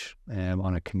approach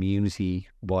on a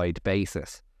community-wide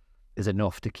basis is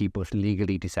enough to keep us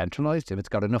legally decentralized if it's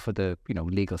got enough of the, you know,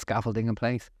 legal scaffolding in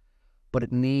place. But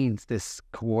it needs this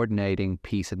coordinating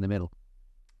piece in the middle.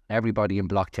 Everybody in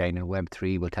blockchain and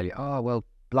Web3 will tell you, oh, well,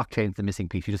 blockchain's the missing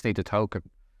piece. You just need a token,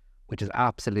 which is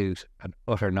absolute and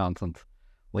utter nonsense.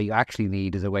 What you actually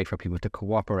need is a way for people to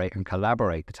cooperate and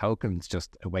collaborate. The token's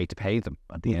just a way to pay them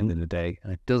at the end of the day.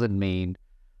 And it doesn't mean,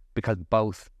 because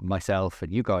both myself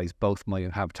and you guys both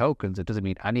might have tokens, it doesn't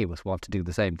mean any of us want to do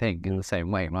the same thing in the same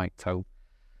way, right? So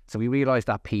we realized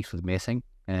that piece was missing.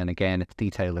 And again, it's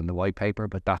detailed in the white paper,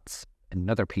 but that's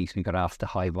another piece we got asked to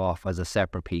hive off as a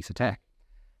separate piece of tech.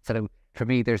 So for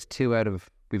me, there's 2 out of,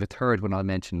 we've a third one I'll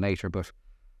mention later, but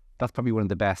that's probably one of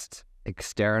the best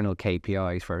external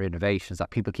KPIs for innovations, that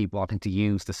people keep wanting to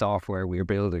use the software we're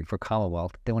building for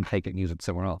Commonwealth. They want to take it and use it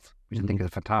somewhere else, which I think is a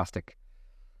fantastic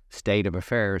state of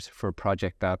affairs for a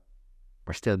project that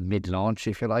we're still mid-launch,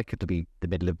 if you like. It'll be the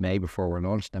middle of May before we're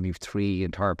launched, and we have 3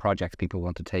 entire projects people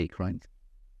want to take, right?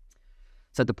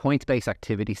 So the points-based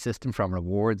activity system from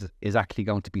rewards is actually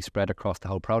going to be spread across the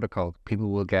whole protocol. People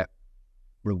will get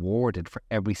rewarded for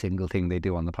every single thing they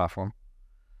do on the platform.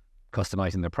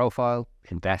 Customizing their profile,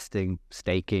 investing,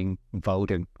 staking,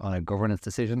 voting on a governance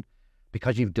decision.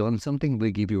 Because you've done something,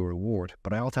 we'll give you a reward.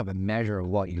 But I also have a measure of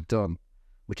what you've done,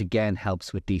 which again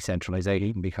helps with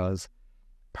decentralization, because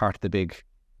part of the big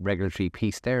regulatory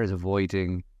piece there is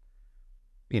avoiding,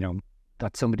 you know,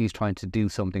 that somebody's trying to do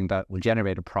something that will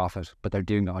generate a profit, but they're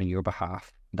doing it on your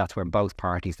behalf. That's where both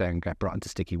parties then get brought into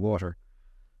sticky water.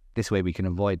 This way we can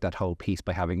avoid that whole piece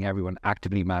by having everyone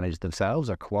actively manage themselves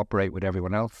or cooperate with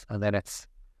everyone else. And then it's,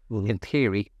 in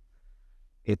theory,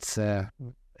 it's a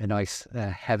nice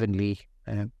heavenly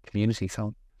community.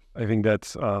 So I think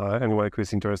that anyone who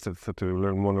is interested to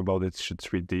learn more about it should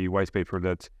read the white paper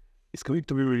that is going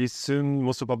to be released soon.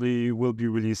 Most probably will be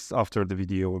released after the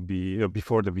video will be,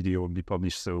 before the video will be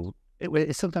published. So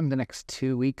it's sometime in the next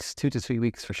 2 weeks, 2 to 3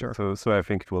 weeks for sure. So I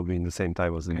think it will be in the same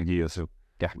time as the video. So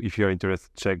yeah, if you're interested,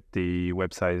 check the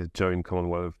website, join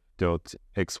Commonwealth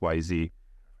 .xyz,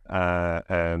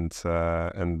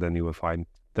 and then you will find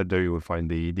that there you will find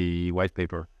the white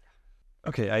paper.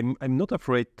 Okay, I'm not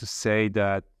afraid to say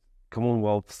that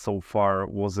Commonwealth so far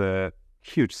was a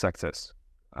huge success.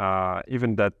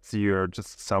 Even that you're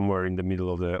just somewhere in the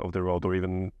middle of the road, or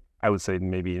even I would say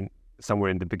maybe somewhere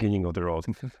in the beginning of the road.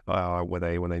 When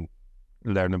I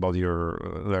learned about your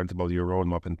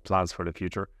roadmap and plans for the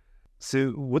future.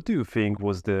 So, what do you think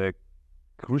was the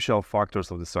crucial factors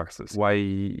of the success? Why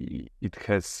it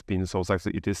has been so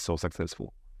successful? It is so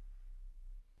successful.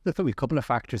 There's probably a couple of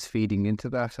factors feeding into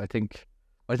that. I think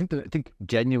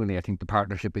genuinely, I think the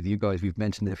partnership with you guys, we've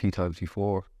mentioned it a few times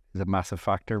before, is a massive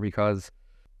factor, because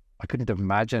I couldn't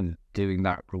imagine doing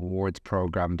that rewards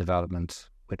program development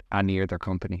with any other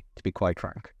company, to be quite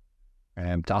frank.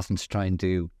 Dawson's try and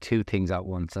do two things at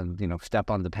once and,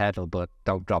 step on the pedal, but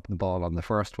don't drop the ball on the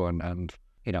first one. And,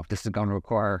 this is going to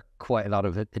require quite a lot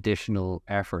of additional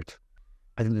effort.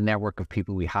 I think the network of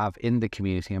people we have in the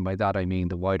community, and by that I mean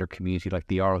the wider community, like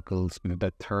the Oracles,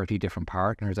 about 30 different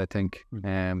partners, I think.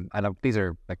 And these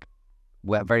are like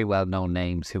very well-known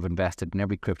names who've invested in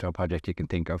every crypto project you can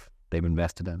think of. They've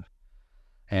invested in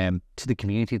it. To the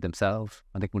community themselves,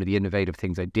 I think one of the innovative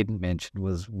things I didn't mention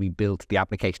was we built the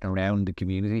application around the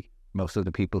community. Most of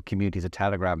the community is a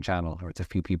Telegram channel, or it's a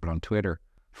few people on Twitter.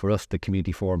 For us, the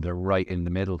community forums are right in the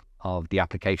middle of the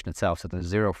application itself, so there's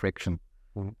zero friction.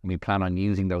 And we plan on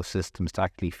using those systems to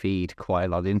actually feed quite a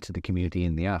lot into the community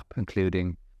in the app,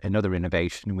 including another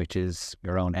innovation, which is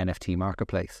your own NFT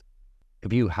marketplace.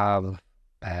 If you have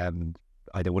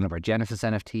either one of our Genesis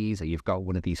NFTs, or you've got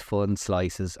one of these fund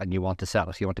slices and you want to sell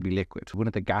it, you want to be liquid. One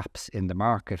of the gaps in the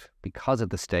market, because of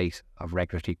the state of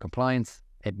regulatory compliance,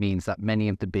 it means that many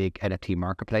of the big NFT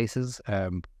marketplaces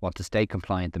want to stay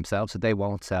compliant themselves, so they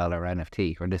won't sell our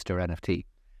NFT or list our NFT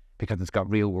because it's got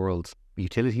real world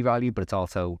utility value, but it's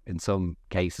also, in some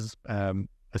cases, a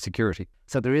security.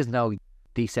 So there is no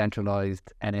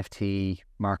decentralized NFT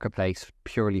marketplace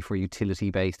purely for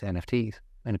utility-based NFTs.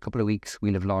 In a couple of weeks,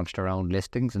 we'll have launched our own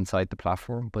listings inside the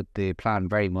platform, but the plan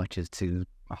very much is to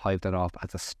hive that off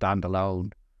as a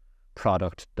standalone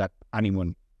product that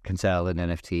anyone can sell an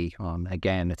NFT on.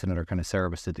 Again, it's another kind of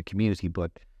service to the community, but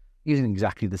using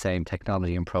exactly the same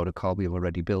technology and protocol we've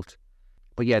already built.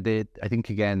 But yeah, I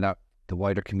think again that the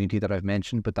wider community that I've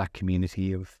mentioned, but that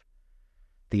community of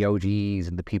the OGs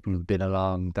and the people who've been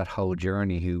along that whole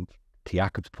journey, who, to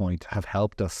Jakub's point, have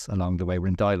helped us along the way. We're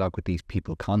in dialogue with these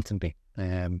people constantly.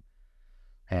 I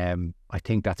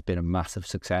think that's been a massive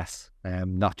success,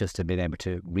 not just in being able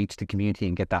to reach the community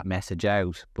and get that message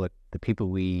out, but the people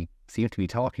we seem to be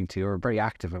talking to are very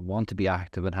active and want to be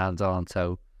active and hands-on.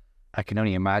 So I can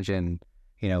only imagine,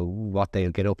 what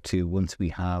they'll get up to once we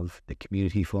have the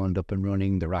community fund up and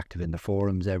running. They're active in the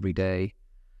forums every day.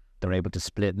 They're able to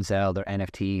split and sell their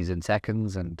NFTs in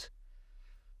seconds. And,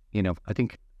 I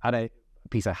think at a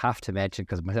piece I have to mention,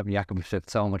 because myself and Jakub have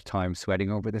spent so much time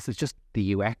sweating over this, is just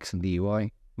the UX and the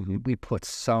UI. We put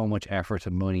so much effort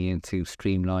and money into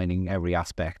streamlining every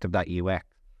aspect of that UX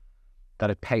that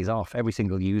it pays off. Every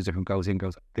single user who goes in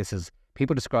goes,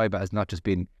 people describe it as not just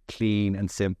being clean and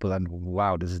simple and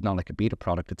wow, this is not like a beta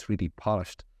product, it's really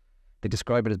polished. They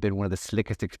describe it as being one of the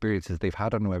slickest experiences they've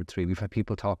had on Web3. We've had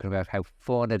people talking about how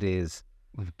fun it is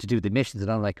to do the missions,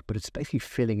 and I'm like, but it's basically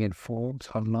filling in forms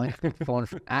online. Fun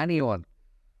for anyone.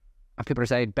 And people are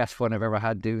saying, best fun I've ever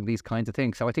had doing these kinds of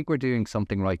things. So I think we're doing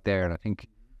something right there. And I think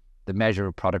the measure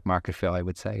of product market fit, I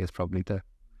would say, is probably the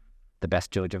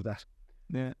best judge of that.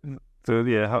 Yeah. So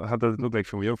yeah, how does it look like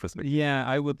from your perspective? Yeah,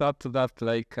 I would add to that,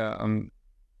 the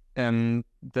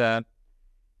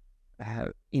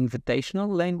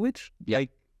invitational language. Yeah.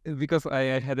 Because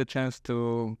I had a chance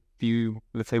to view,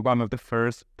 let's say, one of the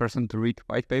first person to read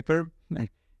white paper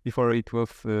before it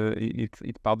was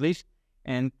it published,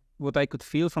 and what I could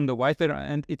feel from the white paper,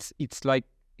 and it's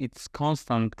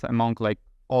constant among like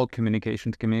all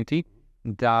communications community,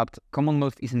 that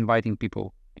Commonwealth is inviting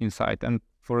people inside. And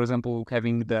for example,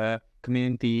 having the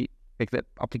community, like the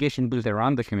application built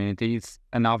around the community, is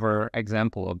another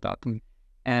example of that.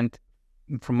 And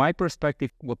from my perspective,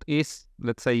 what is,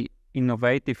 let's say,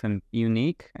 innovative and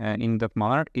unique in that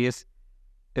manner is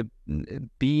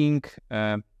being,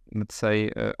 let's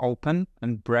say, open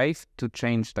and brave to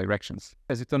change directions.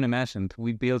 As you Tony mentioned,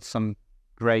 we built some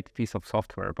great piece of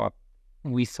software, but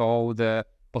we saw the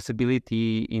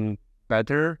possibility in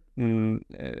better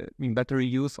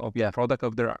use of the product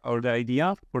or the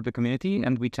idea for the community,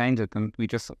 and we changed it, and we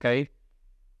just, okay,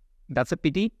 that's a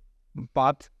pity,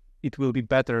 but it will be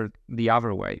better the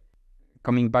other way.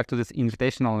 Coming back to this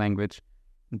invitational language,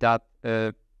 that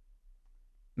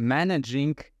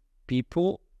managing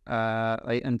people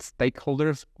and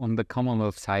stakeholders on the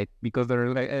Commonwealth side, because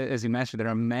there are, as you mentioned, there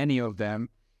are many of them.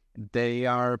 They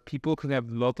are people who have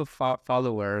a lot of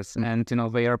followers, and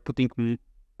they are putting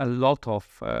a lot of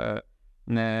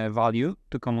value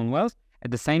to Commonwealth.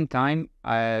 At the same time,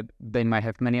 they might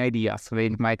have many ideas. They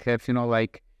might have,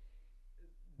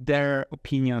 their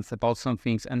opinions about some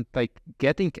things, and like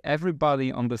getting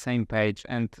everybody on the same page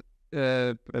and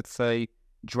let's say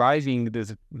driving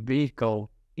this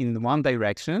vehicle in one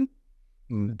direction,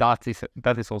 that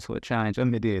is also a challenge.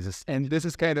 And it is. And this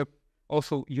is kind of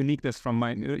also uniqueness from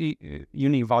my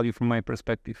unique value from my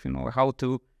perspective. How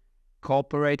to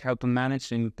cooperate, how to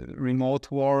manage in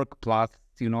remote work, plus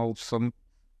some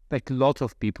like lots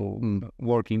of people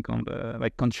working on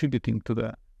the contributing to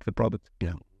the product.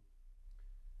 Yeah.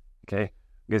 Okay.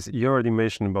 Because you already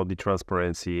mentioned about the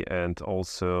transparency, and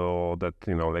also that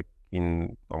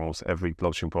in almost every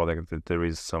blockchain product that there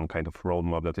is some kind of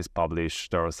roadmap that is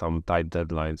published. There are some tight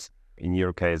deadlines. In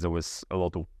your case, there was a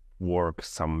lot of work.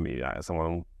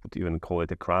 Someone would even call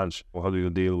it a crunch. How do you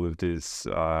deal with this?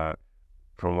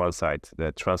 From one side,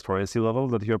 the transparency level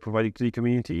that you are providing to the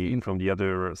community, and from the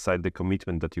other side, the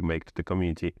commitment that you make to the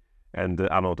community, and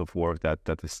the amount of work that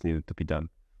is needed to be done.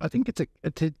 I think it's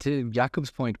to Jakub's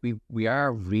point, we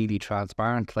are really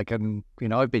transparent. Like, I've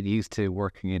been used to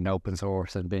working in open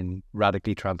source and been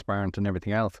radically transparent and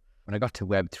everything else. When I got to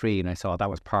Web3 and I saw that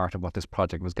was part of what this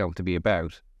project was going to be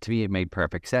about, to me it made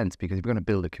perfect sense, because if you're going to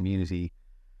build a community,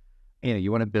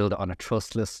 you want to build it on a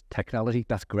trustless technology.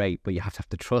 That's great, but you have to have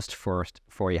the trust first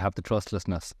before you have the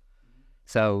trustlessness.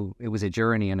 So it was a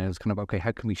journey, and it was kind of, okay,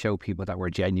 how can we show people that we're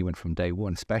genuine from day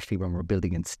one, especially when we're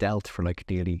building in stealth for like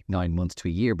nearly 9 months to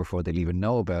a year before they'll even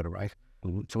know about it, right?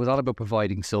 So it was all about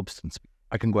providing substance.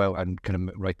 I can go out and kind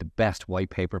of write the best white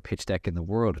paper pitch deck in the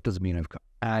world. It doesn't mean I've got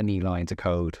any lines of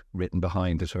code written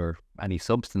behind it or any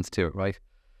substance to it, right?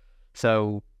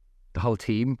 So the whole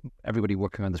team, everybody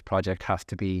working on this project has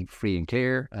to be free and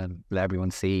clear and let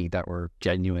everyone see that we're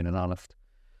genuine and honest.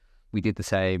 We did the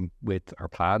same with our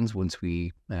plans. Once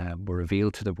we were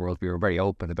revealed to the world, we were very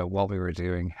open about what we were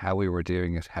doing, how we were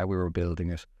doing it, how we were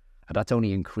building it. And that's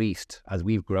only increased as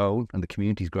we've grown and the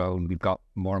community's grown. We've got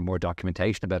more and more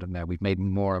documentation about it now. We've made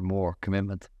more and more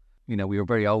commitment. We were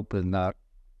very open that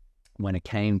when it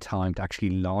came time to actually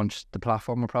launch the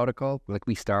platform and protocol, like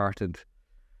we started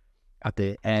at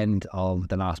the end of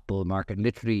the last bull market.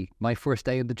 Literally, my first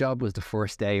day of the job was the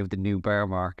first day of the new bear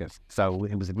market. So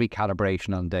it was a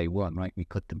recalibration on day one, right? We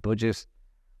cut the budget,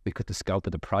 we cut the scope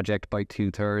of the project by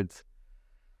 2/3.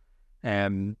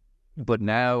 But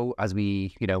now, as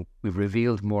we've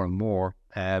revealed more and more,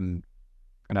 and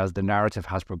as the narrative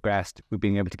has progressed, we've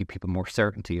been able to give people more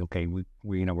certainty. Okay,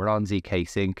 we're on ZK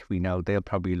Sync. We know they'll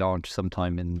probably launch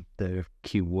sometime in the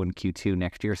Q1, Q2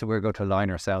 next year. So we're going to align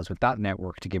ourselves with that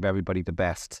network to give everybody the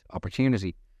best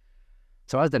opportunity.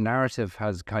 So as the narrative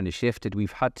has kind of shifted,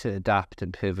 we've had to adapt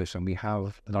and pivot, and we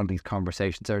have a lot of these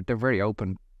conversations. They're very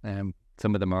open.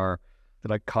 Some of them are,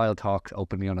 like Kyle talks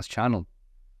openly on his channel.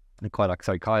 And Kyle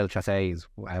Chassé is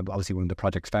obviously one of the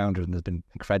project's founders and has been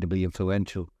incredibly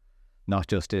influential, not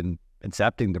just in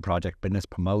incepting the project, but in its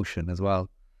promotion as well.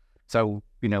 So,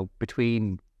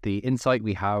 between the insight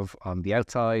we have on the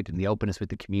outside and the openness with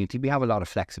the community, we have a lot of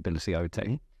flexibility, I would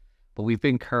say. But we've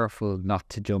been careful not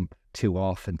to jump too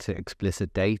often to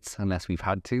explicit dates unless we've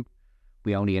had to.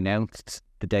 We only announced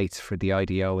the dates for the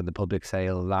IDO and the public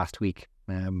sale last week,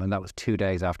 and that was 2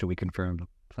 days after we confirmed them.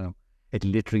 So it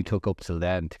literally took up till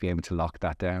then to be able to lock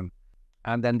that down.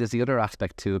 And then there's the other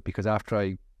aspect to it, because after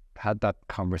I had that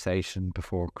conversation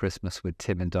before Christmas with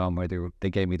Tim and Dom, where they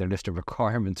gave me their list of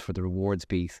requirements for the rewards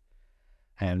piece,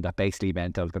 and that basically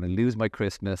meant I was going to lose my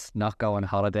Christmas, not go on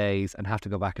holidays, and have to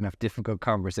go back and have difficult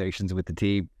conversations with the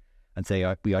team and say,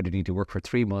 we either need to work for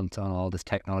 3 months on all this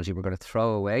technology we're going to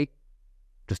throw away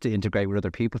just to integrate with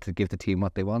other people to give the team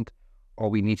what they want, or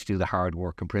we need to do the hard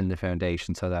work and put in the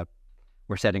foundation so that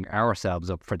we're setting ourselves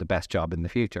up for the best job in the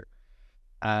future.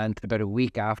 And about a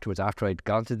week afterwards, after I'd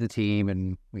gone to the team,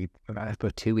 and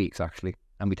about 2 weeks actually,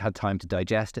 and we'd had time to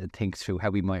digest it and think through how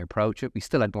we might approach it. We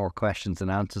still had more questions than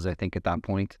answers, I think, at that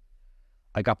point.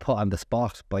 I got put on the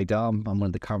spot by Dom on one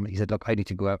of the comments. He said, look, I need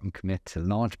to go out and commit to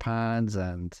launch pads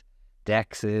and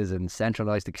dexes and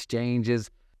centralized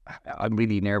exchanges. I'm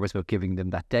really nervous about giving them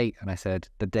that date. And I said,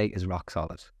 the date is rock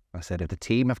solid. I said, if the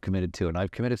team have committed to and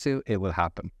I've committed to, it will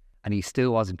happen. And he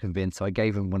still wasn't convinced. So I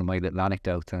gave him one of my little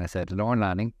anecdotes, and I said, Lorne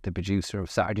Lanning, the producer of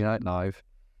Saturday Night Live,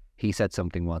 he said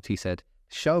something once. He said,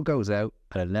 show goes out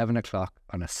at 11 o'clock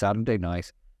on a Saturday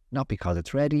night, not because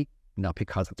it's ready, not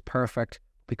because it's perfect,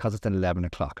 because it's at 11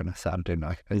 o'clock on a Saturday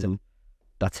night. I said,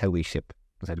 that's how we ship.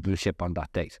 I said, we'll ship on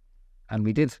that date. And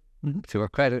we did. To our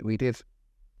credit, we did.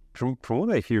 From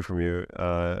what I hear from you,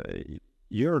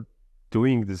 you're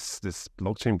doing this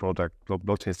blockchain product,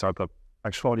 blockchain startup,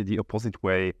 actually the opposite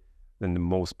way than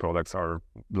most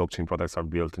blockchain products are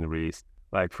built and released.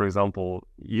 Like, for example,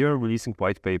 you're releasing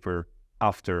white paper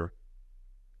after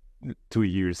 2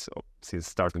 years since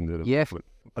starting the... Yes.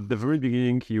 At the very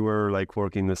beginning, you were like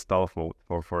working in stealth mode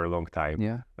for a long time.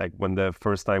 Yeah. Like when the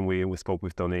first time we spoke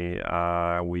with Tony,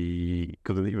 we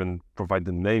couldn't even provide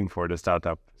the name for the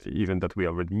startup, even that we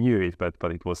already knew it, but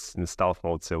it was in stealth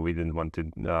mode, so we didn't want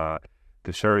to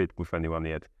share it with anyone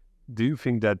yet. Do you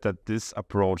think that this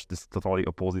approach, this totally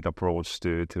opposite approach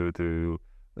to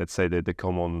let's say the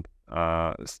common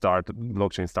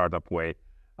blockchain startup way,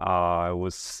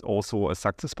 was also a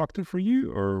success factor for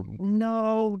you, or?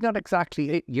 No, not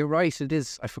exactly. You're right. It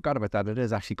is. I forgot about that. It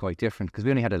is actually quite different because we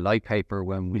only had a light paper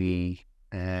when we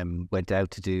went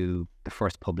out to do the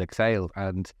first public sale,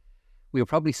 and we were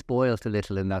probably spoiled a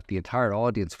little in that the entire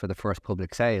audience for the first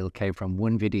public sale came from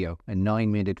one video, a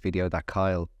 9-minute video that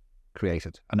Kyle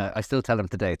created. And I still tell him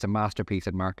today, it's a masterpiece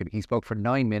in marketing. He spoke for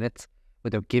 9 minutes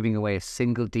without giving away a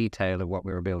single detail of what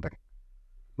we were building,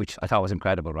 which I thought was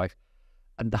incredible, right?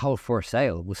 And the whole first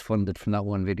sale was funded from that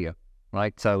one video,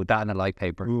 right? So that and a light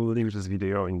paper. We'll link this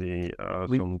video in the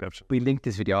film caption. We linked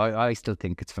this video. I still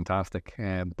think it's fantastic.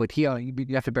 But you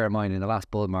have to bear in mind, in the last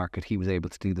bull market, he was able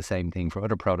to do the same thing for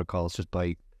other protocols just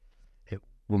by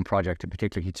one project in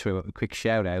particular. He threw a quick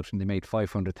shout out and they made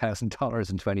 $500,000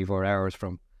 in 24 hours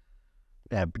from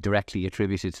directly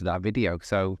attributed to that video.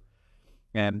 So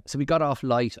we got off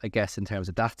light, I guess, in terms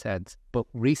of that sense. But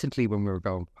recently when we were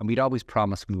going, and we'd always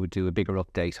promised we would do a bigger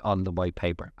update on the white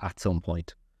paper at some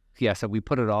point. Yeah, so we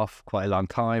put it off quite a long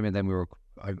time, and then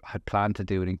I had planned to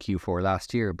do it in Q4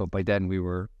 last year, but by then we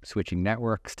were switching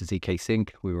networks to ZK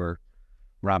Sync. We were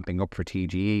ramping up for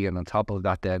TGE, and on top of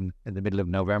that then, in the middle of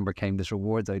November came this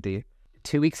rewards idea.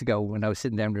 2 weeks ago, when I was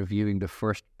sitting down reviewing the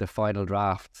final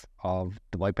draft of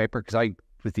the white paper, because I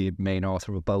was the main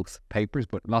author of both papers,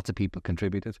 but lots of people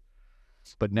contributed.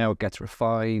 But now it gets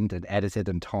refined and edited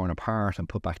and torn apart and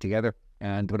put back together.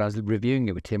 And when I was reviewing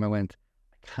it with Tim, I went,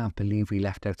 I can't believe we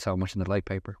left out so much in the light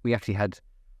paper. We actually had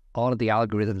all of the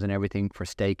algorithms and everything for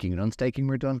staking and unstaking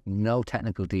were done. No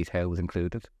technical detail was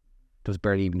included. There was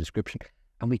barely even description.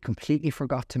 And we completely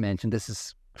forgot to mention, this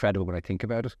is credible when I think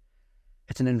about it,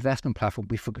 it's an investment platform.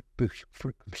 We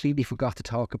completely forgot to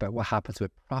talk about what happens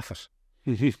with profit.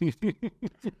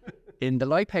 In the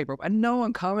light paper, and no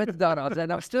one commented on it,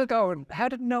 and I'm still going, how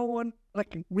did no one,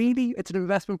 like, really, it's an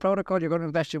investment protocol, you're going to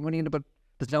invest your money in it, but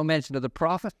there's no mention of the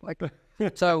profit, like,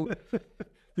 so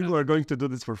people are going to do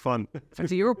this for fun. So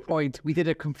to your point, we did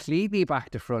it completely back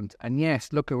to front, and yes,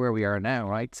 look at where we are now,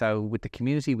 right? So with the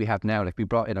community we have now, like, we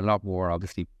brought in a lot more,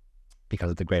 obviously, because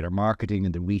of the greater marketing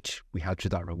and the reach we had through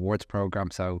that rewards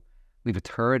program. So we have a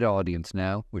third audience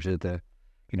now, which is the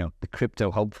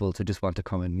crypto hopefuls who just want to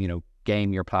come and,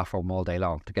 game your platform all day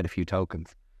long to get a few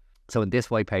tokens. So in this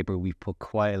white paper, we've put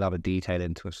quite a lot of detail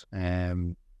into it.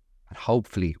 And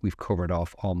hopefully we've covered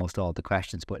off almost all the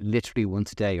questions. But literally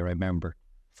once a day, I remember,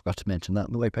 forgot to mention that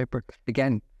in the white paper.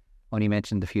 Again, only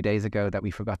mentioned a few days ago that we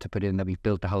forgot to put in that we've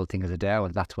built the whole thing as a DAO,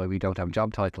 and that's why we don't have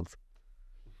job titles.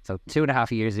 So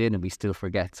 2.5 years in and we still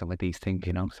forget some of these things,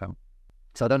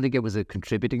 So I don't think it was a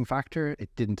contributing factor. It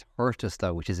didn't hurt us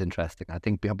though, which is interesting. I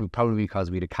think probably because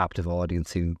we had a captive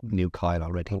audience who knew Kyle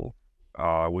already.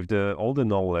 With all the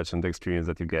knowledge and the experience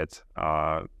that you get,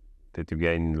 that you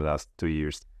gained in the last 2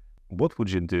 years, what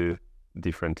would you do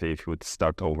differently if you would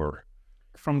start over?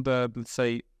 From the, let's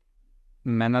say,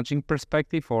 managing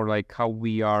perspective, or like how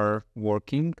we are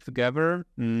working together,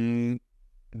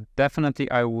 definitely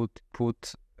I would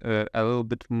put a little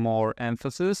bit more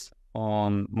emphasis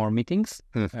on more meetings,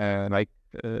 like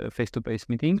face-to-face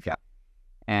meetings,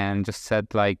 and just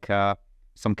set like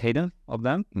some cadence of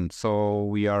them, so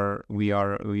we are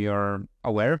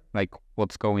aware like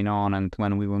what's going on and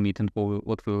when we will meet and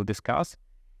what we will discuss.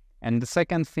 And the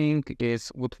second thing is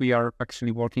what we are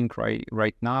actually working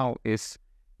right now is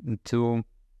to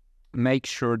make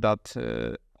sure that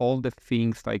all the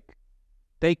things like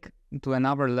take to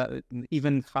another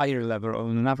even higher level or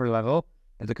another level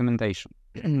documentation.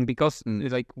 Because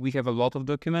like we have a lot of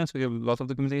documents, we have a lot of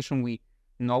documentation, we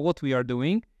know what we are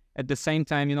doing. At the same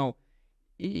time,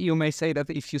 you may say that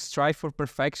if you strive for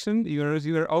perfection,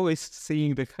 you're always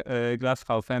seeing the glass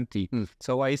half empty.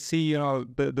 So I see,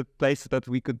 the place that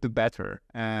we could do better.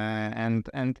 And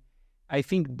I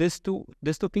think these two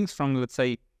things from, let's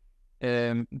say,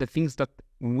 the things that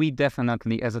we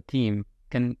definitely as a team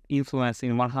can influence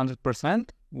in 100%,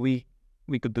 we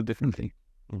could do differently.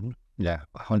 Yeah,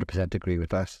 100% agree with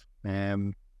that.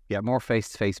 more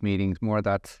face-to-face meetings, more of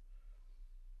that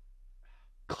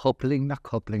coupling, not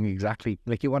coupling exactly.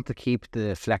 Like, you want to keep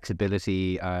the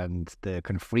flexibility and the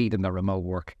kind of freedom that remote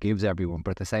work gives everyone,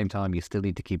 but at the same time, you still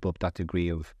need to keep up that degree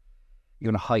of,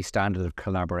 a high standard of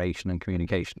collaboration and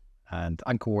communication and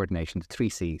coordination, the 3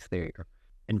 C's. There you go.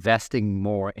 Investing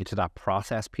more into that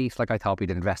process piece. Like, I thought we'd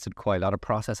invested quite a lot of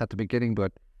process at the beginning,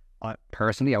 but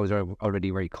personally, I was already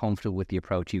very comfortable with the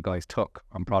approach you guys took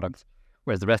on products,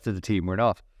 whereas the rest of the team were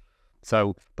not.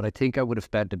 So, but I think I would have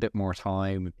spent a bit more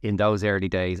time in those early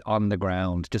days on the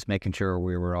ground, just making sure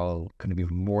we were all kind of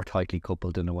even more tightly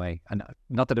coupled in a way. And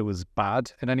not that it was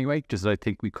bad in any way, just I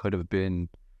think we could have been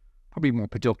probably more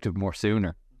productive more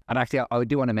sooner. And actually, I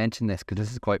do want to mention this because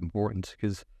this is quite important,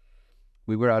 because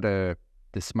we were at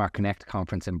the Smart Connect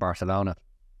conference in Barcelona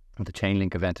at the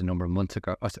Chainlink event a number of months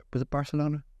ago. Was it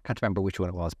Barcelona? Can't remember which one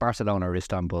it was, Barcelona or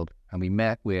Istanbul. And we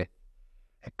met with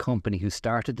a company who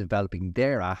started developing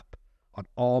their app on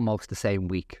almost the same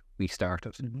week we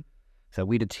started. So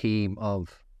we had a team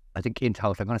of, I think in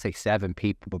total, I'm going to say 7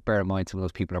 people, but bear in mind some of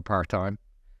those people are part-time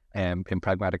in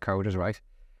Pragmatic Coders, right?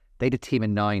 They had a team of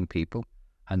 9 people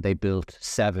and they built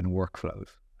 7 workflows.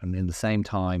 And in the same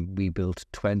time, we built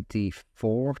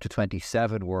 24 to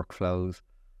 27 workflows,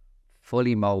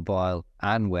 fully mobile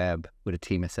and web, with a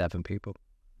team of 7 people.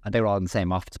 And they were all in the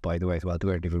same office, by the way, as well. They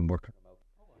weren't even working.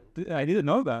 I didn't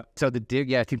know that. So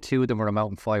I think 2 of them were remote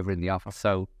and 5 were in the office.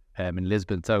 So in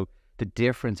Lisbon. So the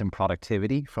difference in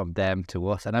productivity from them to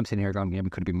us, and I'm sitting here going, yeah, we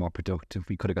could have been more productive.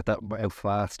 We could have got that out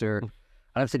faster. And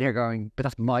I'm sitting here going, but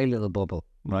that's my little bubble,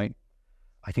 right?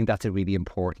 I think that's a really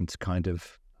important kind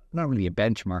of, not really a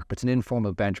benchmark, but it's an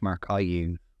informal benchmark I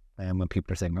use. And when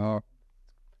people are saying, oh,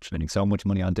 spending so much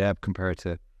money on dev compared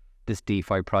to this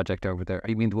DeFi project over there.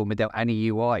 I mean, the one without any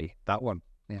UI, that one.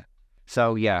 Yeah.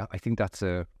 So yeah, I think that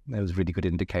was a really good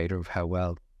indicator of how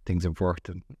well things have worked.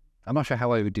 And I'm not sure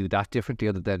how I would do that differently,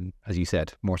 other than, as you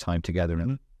said, more time together.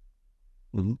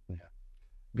 Yeah.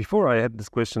 Before, I had these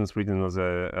questions written as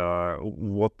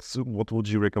what would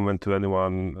you recommend to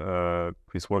anyone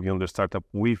who's working on their startup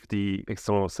with the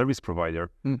external service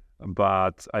provider?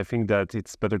 But I think that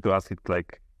it's better to ask it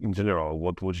like in general.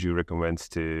 What would you recommend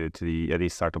to any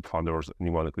startup founder or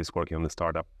anyone who is working on the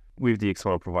startup with the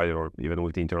external provider or even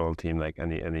with the internal team? Like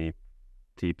any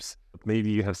tips? Maybe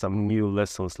you have some new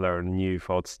lessons learned, new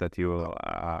thoughts that you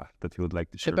would like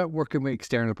to share. About working with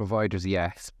external providers,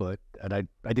 yes, but I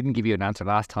didn't give you an answer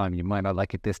last time. You might not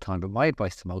like it this time, but my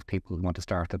advice to most people who want to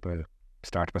start up,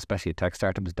 especially a tech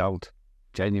startup, is don't.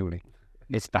 Genuinely,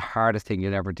 it's the hardest thing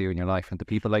you'll ever do in your life. And the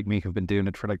people like me who've been doing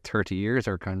it for like 30 years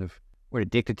are kind of, we're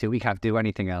addicted to. We can't do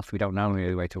anything else. We don't know any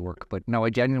other way to work. But no, I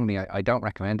don't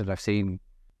recommend it. I've seen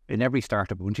in every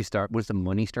startup, once the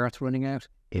money starts running out,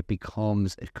 it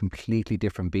becomes a completely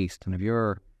different beast. And if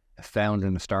you're a founder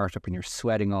in a startup and you're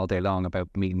sweating all day long about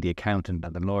meeting the accountant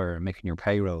and the lawyer and making your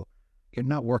payroll, you're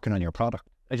not working on your product.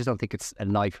 I just don't think it's a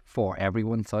life for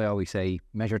everyone. So I always say,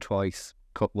 measure twice,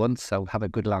 cut once. So have a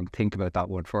good long think about that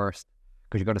one first,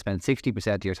 because you're going to spend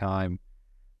 60% of your time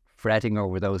fretting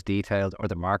over those details or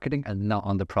the marketing and not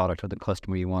on the product or the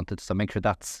customer you wanted. So make sure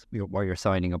that's what you're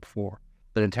signing up for.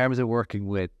 But in terms of working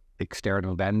with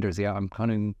external vendors, yeah,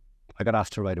 I got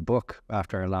asked to write a book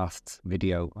after our last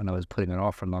video, and I was putting it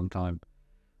off for a long time.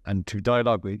 And through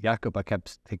dialogue with Jakub, I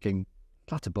kept thinking,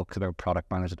 lots of books about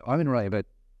product management. I'm going to write about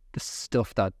the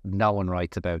stuff that no one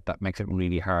writes about that makes it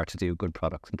really hard to do good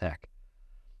products in tech.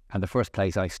 And the first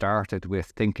place I started with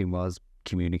thinking was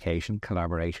communication,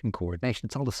 collaboration, coordination.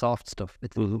 It's all the soft stuff.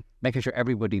 It's making sure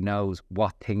everybody knows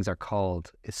what things are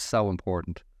called is so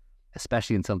important,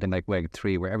 especially in something like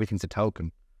Web3 where everything's a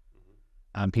token.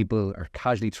 And people are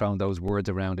casually throwing those words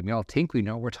around, and we all think we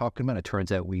know what we're talking about. It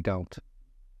turns out we don't.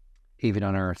 Even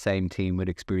on our same team with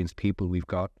experienced people, we've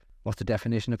got, what's the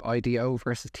definition of IDO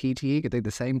versus TGE? Are they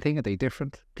the same thing? Are they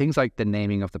different? Things like the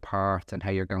naming of the parts and how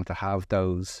you're going to have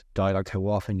those dialogues, how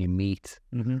often you meet,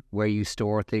 where you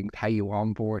store things, how you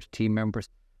onboard team members.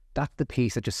 That's the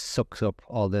piece that just sucks up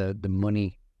all the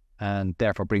money and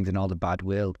therefore brings in all the bad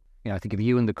will. I think if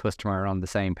you and the customer are on the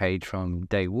same page from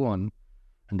day one,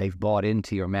 and they've bought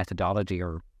into your methodology,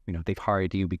 or they've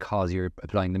hired you because you're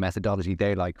applying the methodology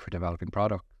they like for developing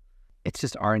product, it's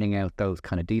just ironing out those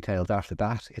kind of details. After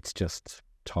that, it's just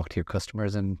talk to your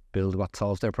customers and build what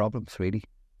solves their problems, really.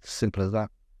 Simple as that.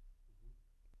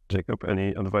 Jakub,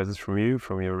 any advices from you,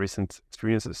 from your recent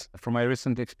experiences? From my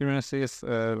recent experiences,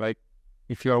 like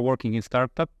if you are working in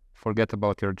startup, forget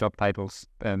about your job titles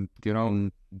and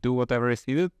do whatever is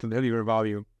needed to deliver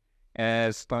value.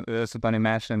 As Tony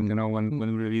mentioned, when we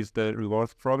released the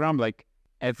rewards program, like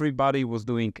everybody was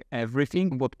doing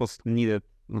everything what was needed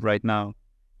right now.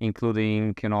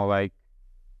 including, like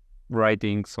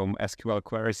writing some SQL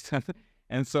queries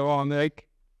and so on, like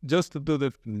just to do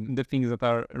the things that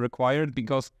are required.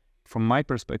 Because from my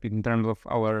perspective, in terms of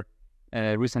our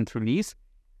recent release,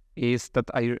 is that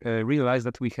I realized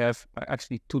that we have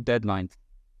actually 2 deadlines.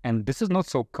 And this is not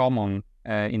so common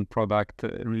in product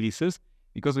releases,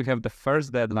 because we have the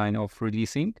first deadline of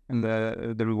releasing and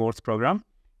the rewards program,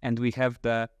 and we have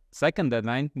the second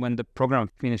deadline when the program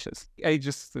finishes. I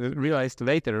just realized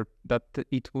later that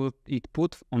it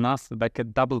put on us like a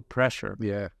double pressure.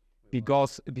 Yeah.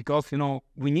 Because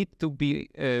we need to be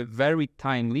very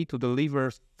timely to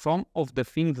deliver some of the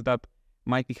things that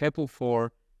might be helpful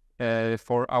for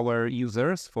our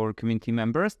users, for community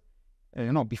members,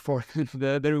 before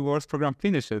the rewards program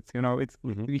finishes.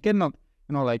 We cannot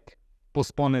like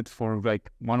postpone it for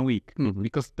like 1 week,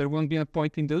 because there won't be a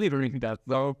point in delivering that.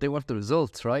 So they want the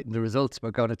results, right? And the results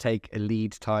were going to take a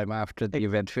lead time after the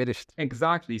event finished.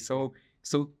 Exactly. So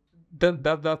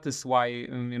that is why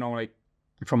like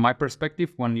from my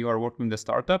perspective, when you are working with a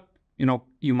startup,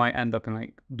 you might end up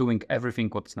like doing everything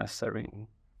what's necessary.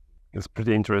 It's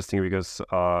pretty interesting because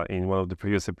in one of the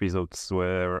previous episodes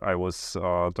where I was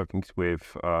talking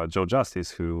with Joe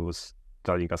Justice, who was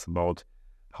telling us about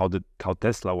how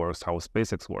Tesla works, how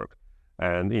SpaceX work,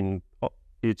 and in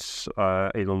each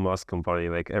Elon Musk company,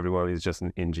 like everyone is just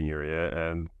an engineer,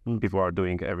 yeah? And people are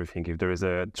doing everything. If there is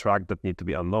a track that needs to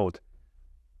be unloaded,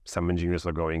 some engineers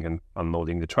are going and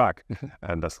unloading the track,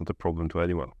 and that's not a problem to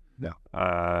anyone. No.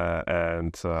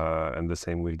 And the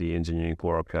same with the engineering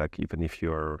work. Like even if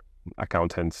you're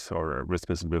accountant or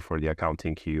responsible for the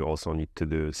accounting, you also need to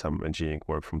do some engineering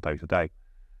work from time to time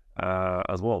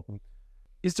as well.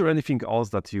 Is there anything else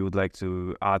that you would like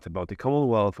to add about the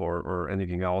Commonwealth or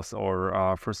anything else?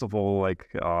 Or first of all, like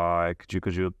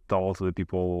could you tell to the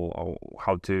people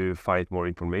how to find more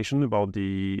information about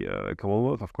the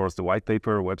Commonwealth? Of course, the white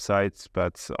paper, websites,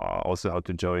 but also how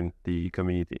to join the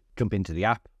community. Jump into the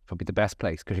app. Probably the best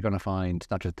place, because you're going to find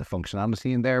not just the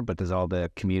functionality in there, but there's all the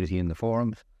community in the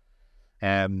forums.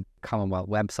 Commonwealth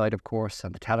website, of course,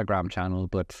 and the Telegram channel,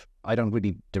 but I don't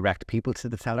really direct people to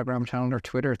the Telegram channel or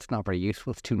Twitter. It's not very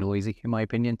useful. It's too noisy, in my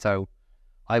opinion. So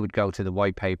I would go to the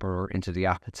white paper or into the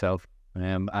app itself.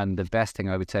 And the best thing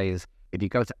I would say is, if you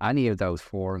go to any of those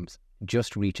forums,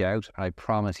 just reach out. I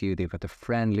promise you, they've got the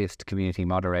friendliest community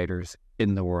moderators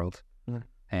in the world.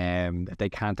 If they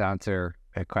can't answer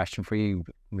a question for you,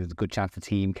 there's a good chance the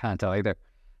team can't either,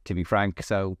 to be frank.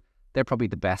 So they're probably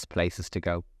the best places to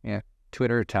go. Yeah.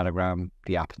 Twitter, Telegram,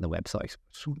 the app, and the website.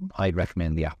 So I'd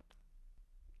recommend the app.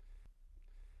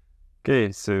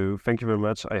 Okay, so thank you very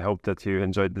much. I hope that you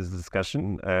enjoyed this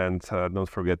discussion, and don't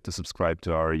forget to subscribe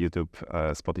to our YouTube,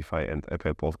 Spotify, and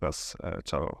Apple Podcasts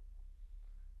channel.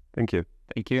 Thank you.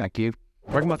 Thank you. Thank you.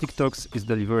 Pragmatic Talks is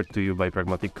delivered to you by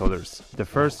Pragmatic Coders, the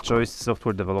first choice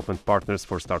software development partners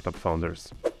for startup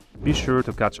founders. Be sure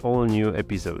to catch all new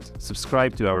episodes.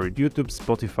 Subscribe to our YouTube,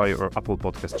 Spotify, or Apple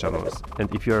Podcast channels.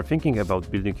 And if you are thinking about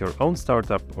building your own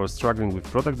startup or struggling with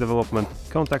product development,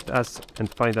 contact us and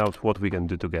find out what we can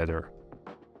do together.